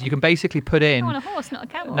can do is you can basically put in. I want a horse, not a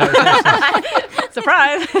camel. No,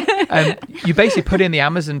 Surprise! you basically put in the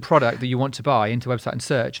Amazon product that you want to buy into a website and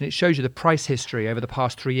search, and it shows you the price history over the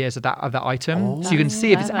past 3 years of that item. So you can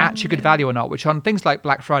see if it's actually good value or not, which on things like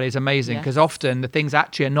Black Friday is amazing, because often the things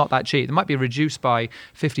actually are not that cheap. They might be reduced by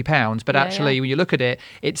 £50, but actually when you look at it,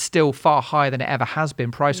 it's still far higher than it ever has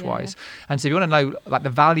been price-wise. And so if you want to know like the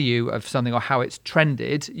value of something or how it's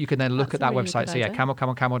trended, you can then look That's at that a really website. good So yeah, idea.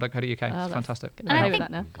 camelcamelcamel.co.uk. It's that's fantastic. good. And I Play with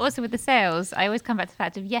think that now. also with the sales, I always come back to the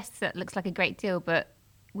fact of, yes, that looks like a great deal, but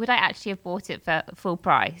would I actually have bought it for full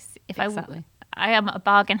price? If Exactly. I am a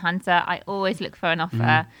bargain hunter. I always look for an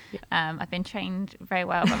offer. I've been trained very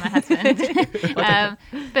well by my husband.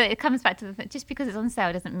 But it comes back to just because it's on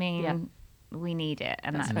sale doesn't mean we need it,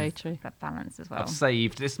 and that's very true. That balance as well. I've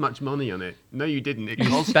saved this much money on it. No, you didn't. It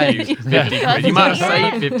cost you 50 quid. You might have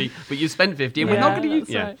saved 50, but you spent 50, and we're not going to use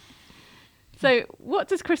it. Right. So what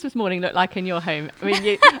does Christmas morning look like in your home? I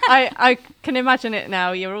mean, I can imagine it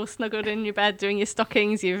now. You're all snuggled in your bed doing your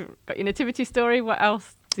stockings. You've got your nativity story. What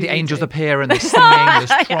else? The angels appear and they're singing.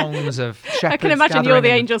 There's throngs of shepherds. I can imagine you're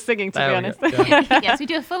the angels singing, to be honest. Yes, we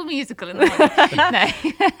do a full musical in the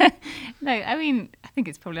morning. No, I mean, I think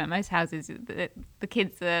it's probably like most houses. The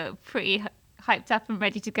kids are pretty hyped up and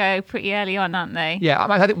ready to go pretty early on, aren't they? Yeah,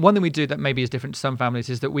 I think one thing we do that maybe is different to some families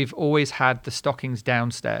is that we've always had the stockings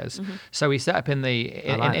downstairs. So we set up in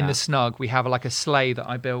the snug. We have like a sleigh that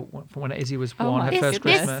I built for when Izzy was born, her first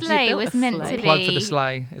Christmas. This sleigh was meant to be plug for the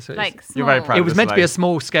sleigh. Like small. You're very proud. It was meant to be a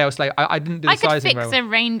small scale sleigh. I didn't do the I could sizing fix very a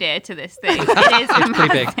well. reindeer to this thing. It is It's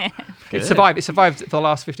pretty big. It survived for the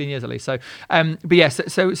last 15 years at least. So, but yeah,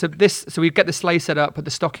 so we get the sleigh set up, put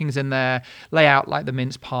the stockings in there, lay out like the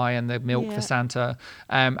mince pie and the milk for Santa,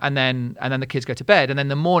 and then the kids go to bed. And then in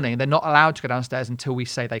the morning, they're not allowed to go downstairs until we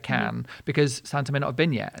say they can because Santa may not have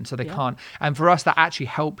been yet, and so they can't. And for us, that actually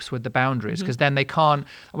helps with the boundaries because then they can't.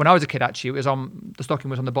 When I was a kid, actually, the stocking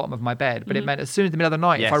was on the bottom of my bed, but it meant as soon as the middle of the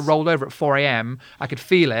night, if I rolled over at 4 a.m., I could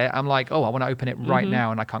feel it. I'm like, oh, I want to open it right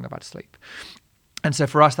now, and I can't go back to sleep. And so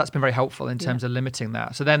for us, that's been very helpful in terms of limiting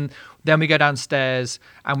that. So then we go downstairs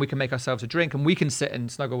and we can make ourselves a drink and we can sit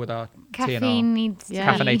and snuggle with our tea and Caffeine needs to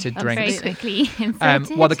caffeinated be drinks. very quickly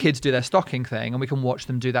inserted. While the kids do their stocking thing, and we can watch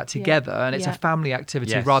them do that together. And it's a family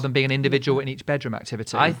activity rather than being an individual in each bedroom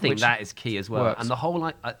activity. I think that is key as well. works. And the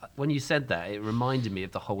whole, when you said that, it reminded me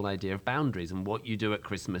of the whole idea of boundaries, and what you do at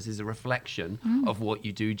Christmas is a reflection of what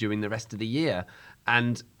you do during the rest of the year.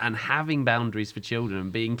 And having boundaries for children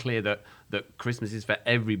and being clear that Christmas is for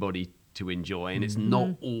everybody to enjoy, and it's not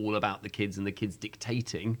all about the kids and the kids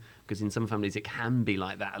dictating, because in some families it can be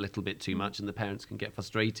like that a little bit too much and the parents can get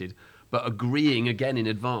frustrated. But agreeing again in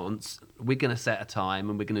advance, we're going to set a time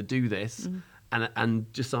and we're going to do this,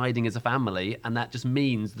 and deciding as a family, and that just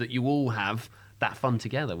means that you all have that fun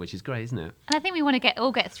together, which is great, isn't it? And I think we want to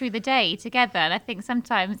all get through the day together. And I think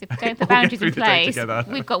sometimes if we don't put boundaries in place,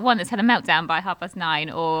 we've got one that's had a meltdown by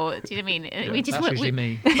 9:30, or do you know what I mean? Yeah, we just that's usually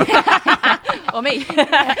me. Or me.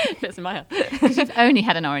 Fits in my head. Because you've only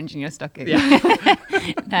had an orange in your stocking. Yeah.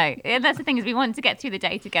 No, and that's the thing, is we want to get through the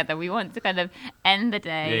day together. We want to kind of end the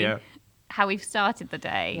day how we've started the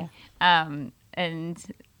day. And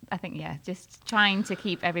I think, just trying to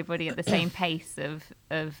keep everybody at the same pace of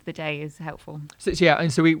the day is helpful.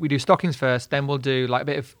 So we do stockings first, then we'll do like a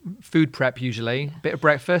bit of food prep usually, a bit of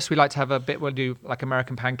breakfast. We like to have we'll do like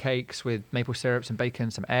American pancakes with maple syrup, some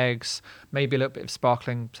bacon, some eggs, maybe a little bit of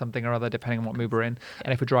sparkling something or other, depending on what mood we're in,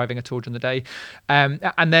 and if we're driving at all during the day.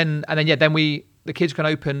 Then the kids can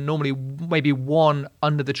open normally maybe one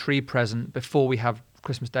under the tree present before we have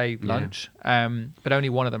Christmas Day lunch, but only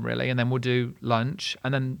one of them really, and then we'll do lunch,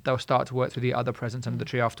 and then they'll start to work through the other presents under the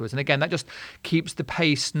tree afterwards. And again, that just keeps the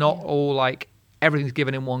pace, not all like everything's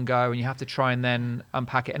given in one go and you have to try and then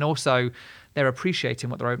unpack it. And also they're appreciating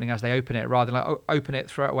what they're opening as they open it, rather than like open it,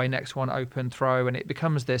 throw it away, next one, open, throw, and it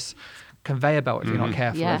becomes this conveyor belt if you're not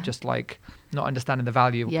careful of just like not understanding the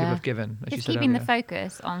value of what people have given. It's keeping the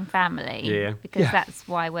focus on family, because that's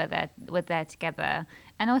why we're there together.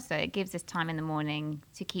 And also it gives us time in the morning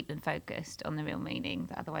to keep them focused on the real meaning,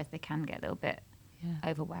 that otherwise they can get a little bit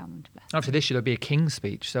overwhelmed. Obviously this year there'll be a King's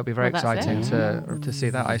speech, so it'll be very exciting to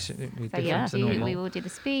see that. We will do the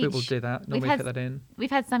speech. We will do that. Normally put that in.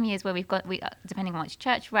 We've had some years where depending on which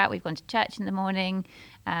church we're at, we've gone to church in the morning.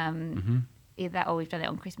 Either that or we've done it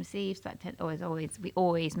on Christmas Eve. So we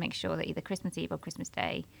always make sure that either Christmas Eve or Christmas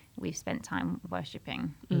Day we've spent time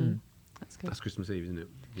worshipping. That's good. That's Christmas Eve, isn't it?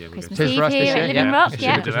 Yeah, Christmas Eve here at Living Rock.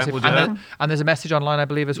 We'll do that. And there's a message online, I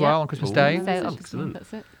believe, as well on Christmas Day. So excellent.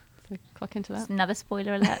 That's it. So clock into that. It's another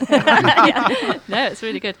spoiler alert. No, it's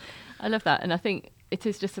really good. I love that. And I think it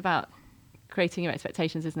is just about creating your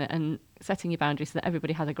expectations, isn't it? And setting your boundaries so that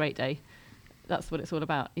everybody has a great day. That's what it's all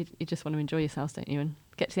about. You just want to enjoy yourselves, don't you? And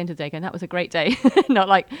get to the end of the day going, that was a great day. Not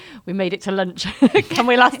like, we made it to lunch. Can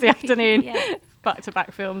we last the afternoon?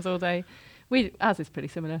 Back-to-back films all day. Ours is pretty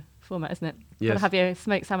similar format, isn't it? Yes. Got to have your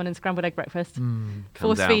smoked salmon and scrambled egg breakfast.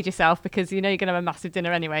 Force down. feed yourself, because you know you're going to have a massive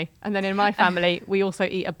dinner anyway. And then in my family, we also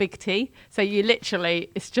eat a big tea. So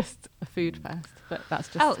it's just a food fest. But that's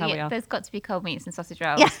just how we are. There's got to be cold meats and sausage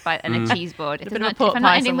rolls and a cheese board. If I'm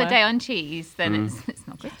not ending the day on cheese, then it's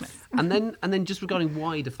not Christmas. And then just regarding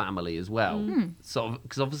wider family as well, sort of,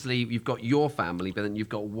 because obviously you've got your family, but then you've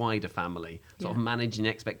got wider family, sort of managing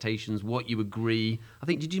expectations, what you agree. I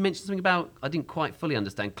think, did you mention something about, I didn't quite fully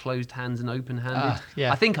understand, closed hands and open handed?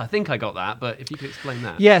 Yeah. I think I got that, but if you could explain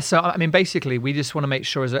that. Yeah, so I mean, basically, we just want to make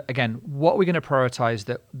sure, again, what we're going to prioritise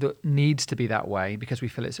that needs to be that way because we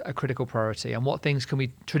feel it's a critical priority, and what things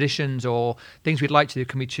traditions or things we'd like to do,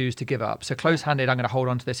 can we choose to give up? So closed-handed, I'm going to hold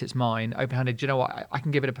on to this, it's mine. Open-handed, do you know what? I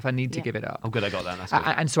can give it up if I need to give it up. Oh, good, I got that. That's good.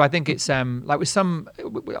 And so I think it's like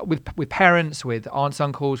with parents, with aunts,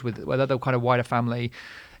 uncles, with other kind of wider family,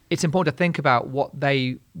 it's important to think about what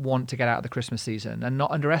they want to get out of the Christmas season and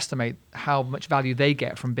not underestimate how much value they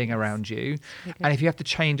get from being around you. And if you have to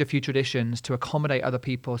change a few traditions to accommodate other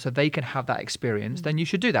people so they can have that experience, then you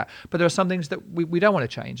should do that. But there are some things that we don't want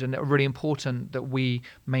to change and that are really important that we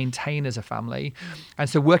maintain as a family. And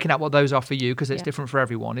so working out what those are for you, because it's different for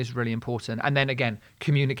everyone, is really important. And then again,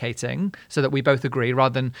 communicating so that we both agree,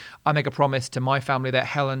 rather than I make a promise to my family that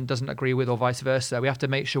Helen doesn't agree with or vice versa. We have to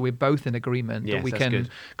make sure we're both in agreement that we can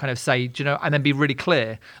kind of say, do you know, and then be really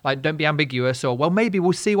clear. Like, don't be ambiguous or, well, maybe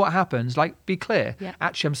we'll see what happens. Like, be clear.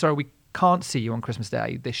 Actually, I'm sorry, we can't see you on Christmas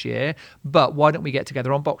Day this year, but why don't we get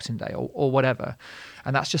together on Boxing Day or whatever?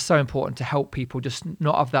 And that's just so important to help people just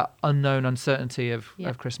not have that unknown uncertainty of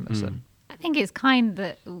Christmas. And I think it's kind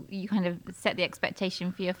that you kind of set the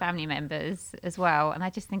expectation for your family members as well. And I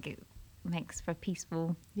just think it makes for a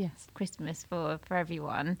peaceful Christmas for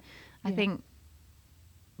everyone. I think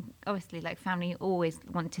obviously, like, family always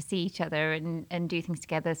want to see each other and do things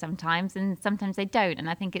together sometimes, and sometimes they don't. And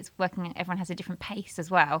I think it's working, everyone has a different pace as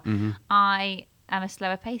well. I am a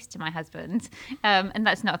slower pace to my husband, and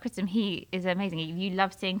that's not a criticism. He is amazing. You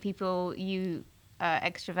love seeing people, you are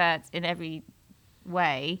extroverts in every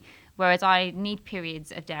way, whereas I need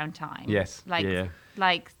periods of downtime.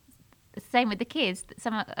 Like same with the kids.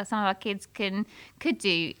 Some of our kids could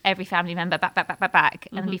do every family member back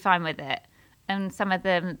and be fine with it. And some of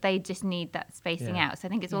them, they just need that spacing out. So I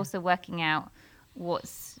think it's also working out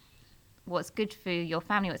what's good for your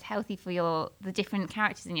family, what's healthy for the different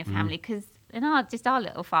characters in your family. Because in our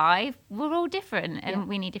little five, we're all different and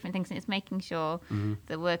we need different things. And it's making sure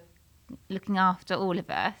that we're looking after all of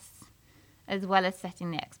us, as well as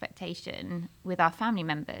setting the expectation with our family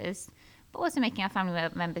members, but also making our family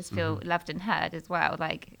members feel loved and heard as well.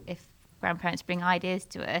 Like, if grandparents bring ideas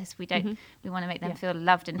to us, we want to make them feel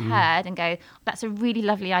loved and heard and go, that's a really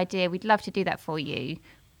lovely idea, we'd love to do that for you,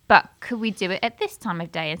 but could we do it at this time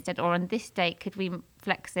of day instead, or on this date could we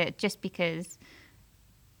flex it, just because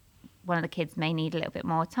one of the kids may need a little bit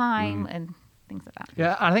more time and things like that.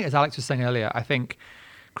 Yeah, and I think, as Alex was saying earlier, I think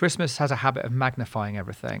Christmas has a habit of magnifying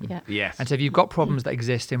everything. Yes. And so if you've got problems that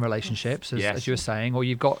exist in relationships, as you were saying, or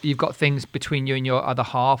you've got things between you and your other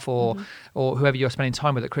half, or whoever you're spending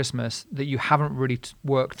time with at Christmas that you haven't really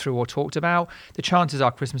worked through or talked about, the chances are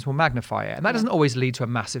Christmas will magnify it. And that doesn't always lead to a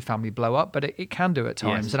massive family blow up, but it can do at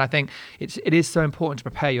times. Yes. And I think it is so important to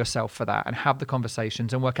prepare yourself for that and have the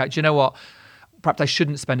conversations and work out, do you know what? Perhaps I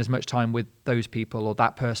shouldn't spend as much time with those people or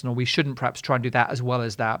that person, or we shouldn't perhaps try and do that as well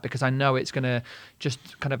as that, because I know it's going to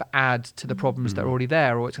just kind of add to the problems that are already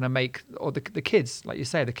there, or it's going to make, or the kids, like you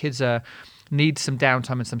say, the kids need some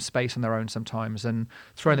downtime and some space on their own sometimes, and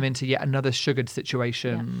throwing them into yet another sugared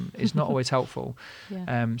situation is not always helpful. So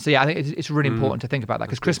I think it's really important to think about that,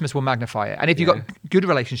 because Christmas will magnify it. And if you've got good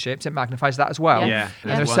relationships, it magnifies that as well. And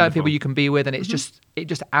there are certain people you can be with, and it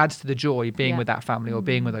just adds to the joy being with that family or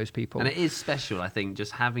being with those people. And it is special, I think,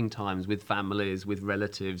 just having times with families, with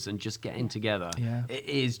relatives, and just getting together. It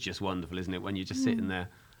is just wonderful, isn't it, when you're just sitting there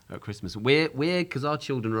at Christmas. We're because our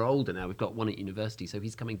children are older now. We've got one at university, so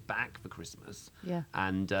he's coming back for Christmas.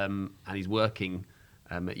 And he's working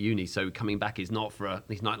at uni, so coming back is not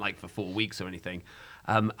he's not like for 4 weeks or anything.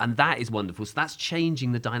 And that is wonderful. So that's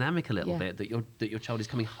changing the dynamic a little bit, that your child is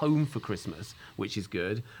coming home for Christmas, which is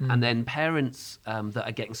good. And then parents that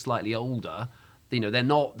are getting slightly older, you know, they're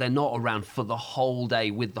not around for the whole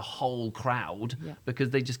day with the whole crowd because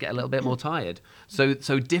they just get a little bit more tired. So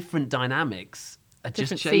different dynamics are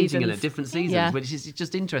just changing in a different seasons, which is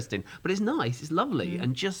just interesting. But it's nice, it's lovely,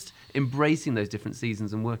 and just embracing those different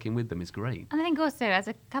seasons and working with them is great. And I think also, as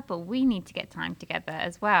a couple, we need to get time together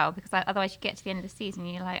as well, because otherwise you get to the end of the season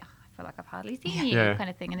and you're like, oh, I feel like I've hardly seen you, kind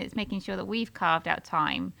of thing. And it's making sure that we've carved out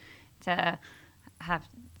time to have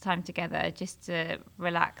time together just to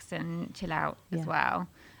relax and chill out as well.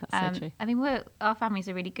 That's so true. I mean, our families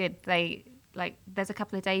are really good. There's a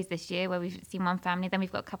couple of days this year where we've seen one family, then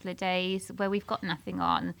we've got a couple of days where we've got nothing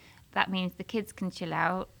on. That means the kids can chill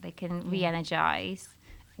out, they can re-energise.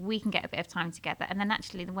 we can get a bit of time together, and then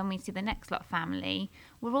actually when we see the next lot of family,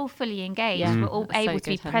 we're all fully engaged. Yeah. We're all That's so able to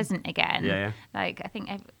be good, Helen. present again. Yeah. Like I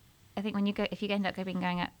think when you go, if you end up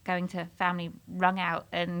going to family wrung out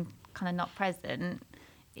and kind of not present,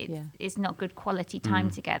 it's not good quality time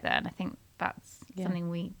together. And I think that's something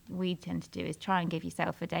we tend to do, is try and give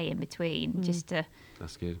yourself a day in between, just to.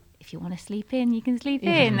 That's good. If you want to sleep in, you can sleep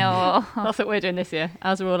in. Or That's what we're doing this year.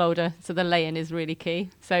 Ours are all older, so the lay-in is really key.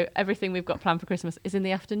 So everything we've got planned for Christmas is in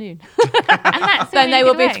the afternoon. and that's a Then really they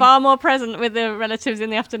will good be way. far more present with their relatives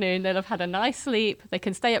in the afternoon. They'll have had a nice sleep. They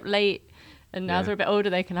can stay up late. And now they're a bit older,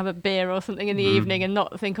 they can have a beer or something in the evening and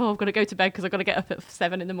not think, I've got to go to bed because I've got to get up at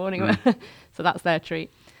 7 in the morning. So that's their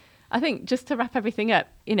treat. I think just to wrap everything up,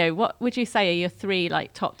 what would you say are your 3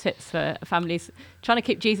 top tips for families trying to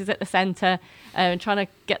keep Jesus at the centre and trying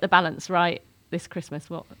to get the balance right this Christmas?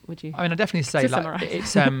 What would you? I mean, I definitely say To summarise.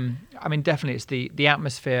 it's. Definitely it's the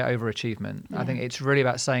atmosphere over achievement. I think it's really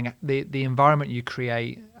about saying the environment you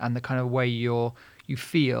create and the kind of way you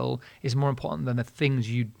feel is more important than the things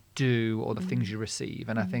you do or the things you receive.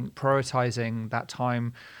 And I think prioritizing that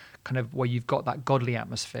time, kind of where you've got that godly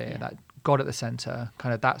atmosphere, that God at the center,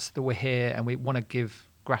 kind of that's that we're here and we want to give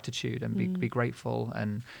gratitude and be grateful,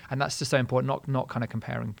 and that's just so important. Not kind of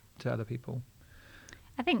comparing to other people.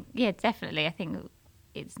 I think, definitely. I think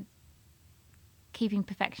it's keeping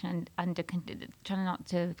perfection under, trying not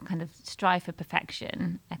to kind of strive for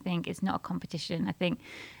perfection. I think it's not a competition. I think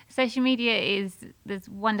social media there's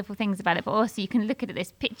wonderful things about it, but also you can look at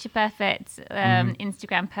this picture perfect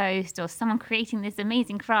Instagram post or someone creating this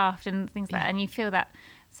amazing craft and things like that, and you feel that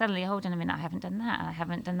suddenly, hold on a minute, I haven't done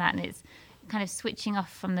that, and it's kind of switching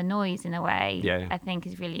off from the noise in a way. I think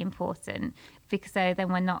is really important, because so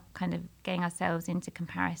then we're not kind of getting ourselves into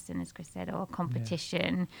comparison, as Chris said, or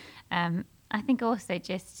competition. I think also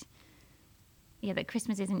just that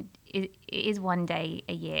Christmas is one day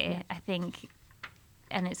a year. I think,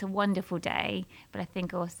 and it's a wonderful day, but I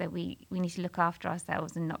think also we need to look after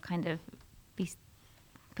ourselves and not kind of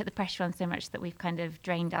put the pressure on so much that we've kind of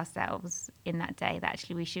drained ourselves in that day, that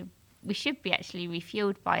actually we should be actually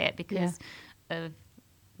refueled by it because of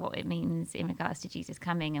what it means in regards to Jesus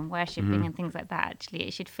coming and worshipping and things like that. Actually,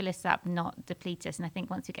 it should fill us up, not deplete us. And I think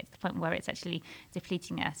once we get to the point where it's actually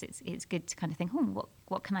depleting us, it's good to kind of think,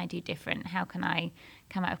 what can I do different? How can I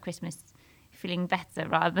come out of Christmas feeling better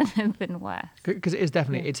rather than worse? Because it is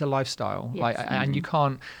definitely it's a lifestyle, and you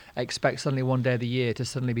can't expect suddenly one day of the year to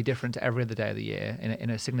suddenly be different to every other day of the year in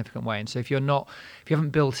a significant way. And so if you haven't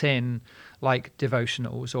built in like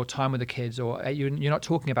devotionals or time with the kids, or you're not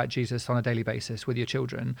talking about Jesus on a daily basis with your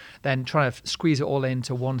children, then trying to squeeze it all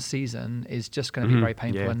into one season is just going to be very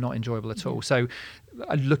painful and not enjoyable at all. So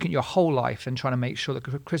looking at your whole life and trying to make sure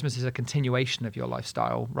that Christmas is a continuation of your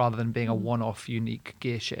lifestyle rather than being a one-off unique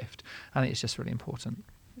gear shift. I think it's just really important.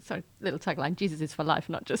 Sorry, little tagline: Jesus is for life,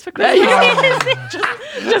 not just for Christmas.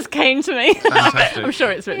 just came to me. Fantastic. I'm sure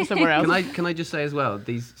it's written somewhere else. Can I just say as well,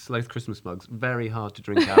 these Sloth Christmas mugs, very hard to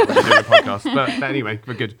drink out when you're doing a podcast. But anyway,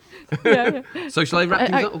 we're good. So shall I wrap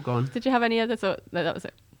things up? Go on. Did you have any others? Or no, that was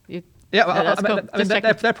it. That's cool. Just they're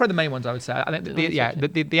checking. probably the main ones, I would say. I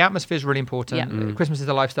think the atmosphere is really important. Christmas is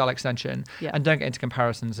a lifestyle extension, and don't get into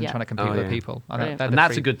comparisons and trying to compete with other people. Brilliant. And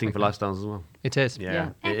that's a good thing for lifestyles as well. It is. Yeah,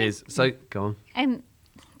 it is. So go on. And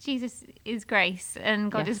Jesus is grace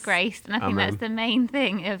and God is grace, and I think Amen. that's the main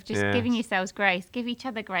thing of just giving yourselves grace, give each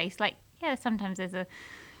other grace. Like, sometimes there's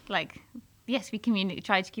yes, we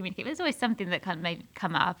try to communicate, but there's always something that kind of may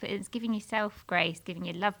come up. It's giving yourself grace, giving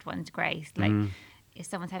your loved ones grace. Like, if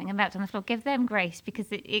someone's having a meltdown on the floor, give them grace, because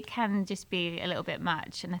it can just be a little bit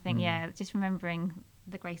much. And I think, just remembering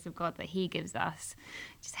the grace of God that He gives us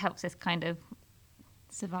just helps us kind of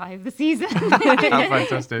survive the season.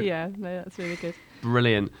 Fantastic. Yeah, no, that's really good.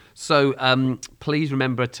 Brilliant. So please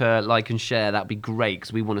remember to like and share. That'd be great,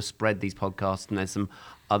 because we want to spread these podcasts, and there's some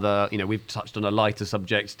other, we've touched on a lighter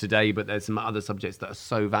subject today, but there's some other subjects that are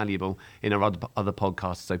so valuable in our other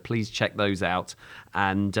podcasts. So please check those out.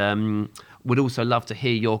 And would also love to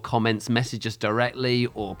hear your comments. Message us directly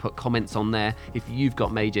or put comments on there. If you've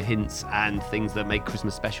got major hints and things that make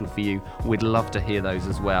Christmas special for you, we'd love to hear those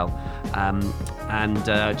as well. And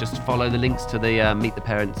just follow the links to the Meet the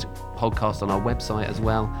Parents podcast on our website as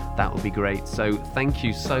well. That would be great. So thank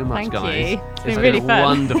you so much, Thank guys. you. It's been It's really been fun.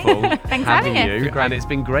 wonderful Thanks having for having you. us. And it's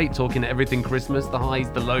been great talking everything Christmas, the highs,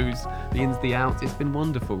 the lows, the ins, the outs. It's been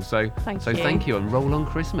wonderful. So thank you, and roll on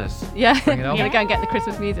Christmas. Yeah, Bring it I'm on. going to go and get the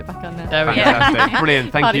Christmas music back on there. There we go. Fantastic.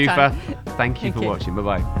 Brilliant. Thank Party you time. for Thank you. watching.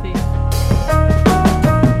 Bye-bye. See you.